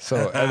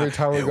 So every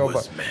time we go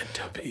by, meant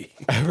to be.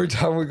 Every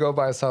time we go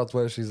by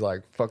Southwest, she's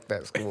like, "Fuck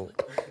that school."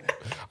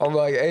 I'm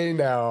like, "Hey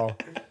now,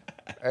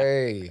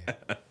 hey."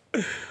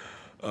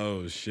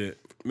 Oh shit,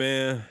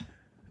 man.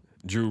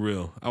 Drew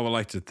Real, I would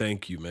like to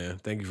thank you, man.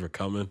 Thank you for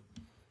coming.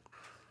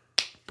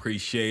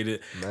 Appreciate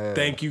it. Man.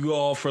 Thank you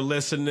all for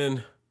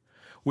listening.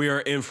 We are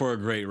in for a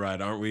great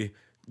ride, aren't we?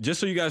 Just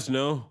so you guys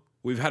know,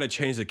 we've had to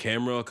change the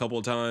camera a couple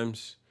of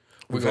times.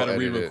 We've had to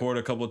re-record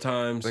a couple of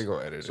times. They go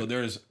edit it. So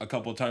there's a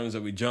couple of times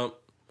that we jump.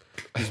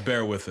 Just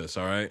bear with us,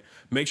 all right?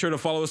 Make sure to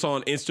follow us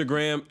on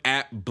Instagram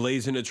at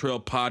Blazing the Trail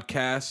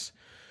Podcast.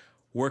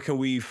 Where can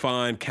we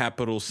find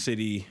Capital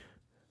City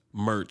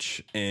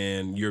merch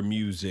and your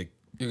music?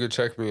 You can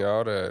check me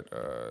out at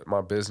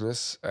my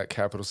business at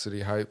Capital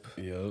City Hype.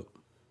 Yep.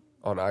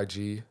 On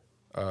IG,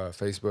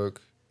 Facebook.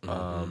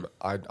 Mm-hmm.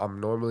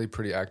 I'm normally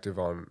pretty active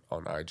on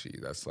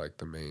IG. That's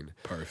the main.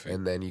 Perfect.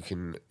 And then you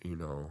can,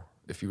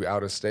 if you're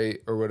out of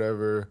state or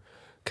whatever,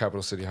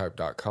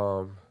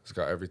 capitalcityhype.com. It's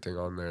got everything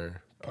on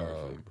there.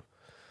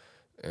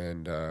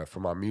 And for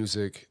my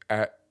music,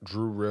 at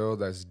Drew Real,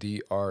 that's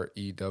DREWRILL.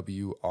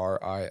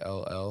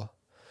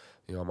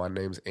 My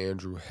name's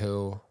Andrew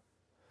Hill,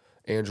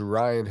 Andrew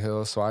Ryan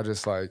Hill. So I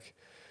just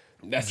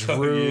that's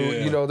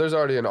Drew. There's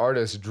already an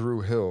artist, Drew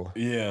Hill.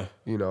 Yeah.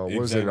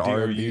 Was it an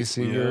R&B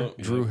singer,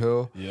 Drew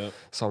Hill? Yeah.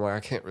 So I'm like,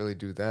 I can't really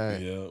do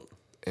that. Yeah.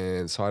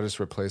 And so I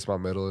just replaced my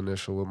middle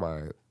initial with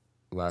my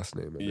last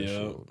name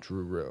initial,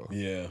 Drew Real.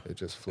 Yeah. It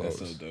just flows.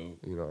 That's so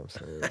dope. You know what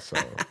I'm saying? So,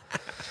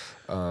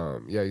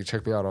 you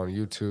check me out on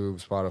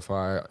YouTube,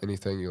 Spotify,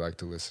 anything you like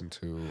to listen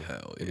to.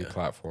 Hell yeah. Any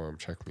platform,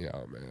 check me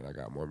out, man. I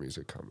got more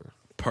music coming.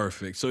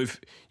 Perfect. So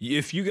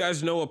if you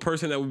guys know a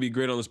person that would be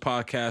great on this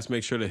podcast,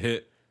 make sure to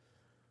hit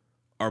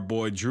our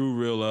boy Drew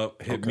Real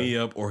up, hit me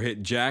up, or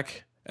hit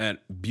Jack at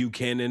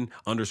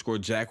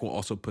Buchanan_Jack. We'll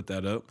also put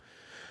that up.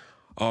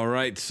 All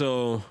right.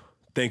 So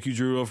thank you,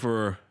 Drew,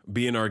 for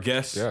being our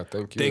guest. Yeah,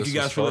 thank you. Thank you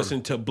guys for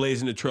listening to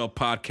Blazing the Trail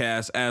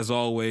Podcast. As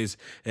always,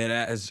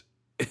 as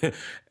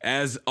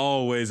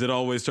always, it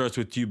always starts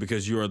with you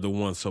because you are the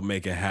one. So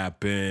make it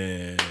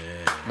happen.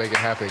 Make it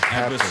happen,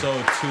 Captain.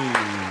 Episode 2.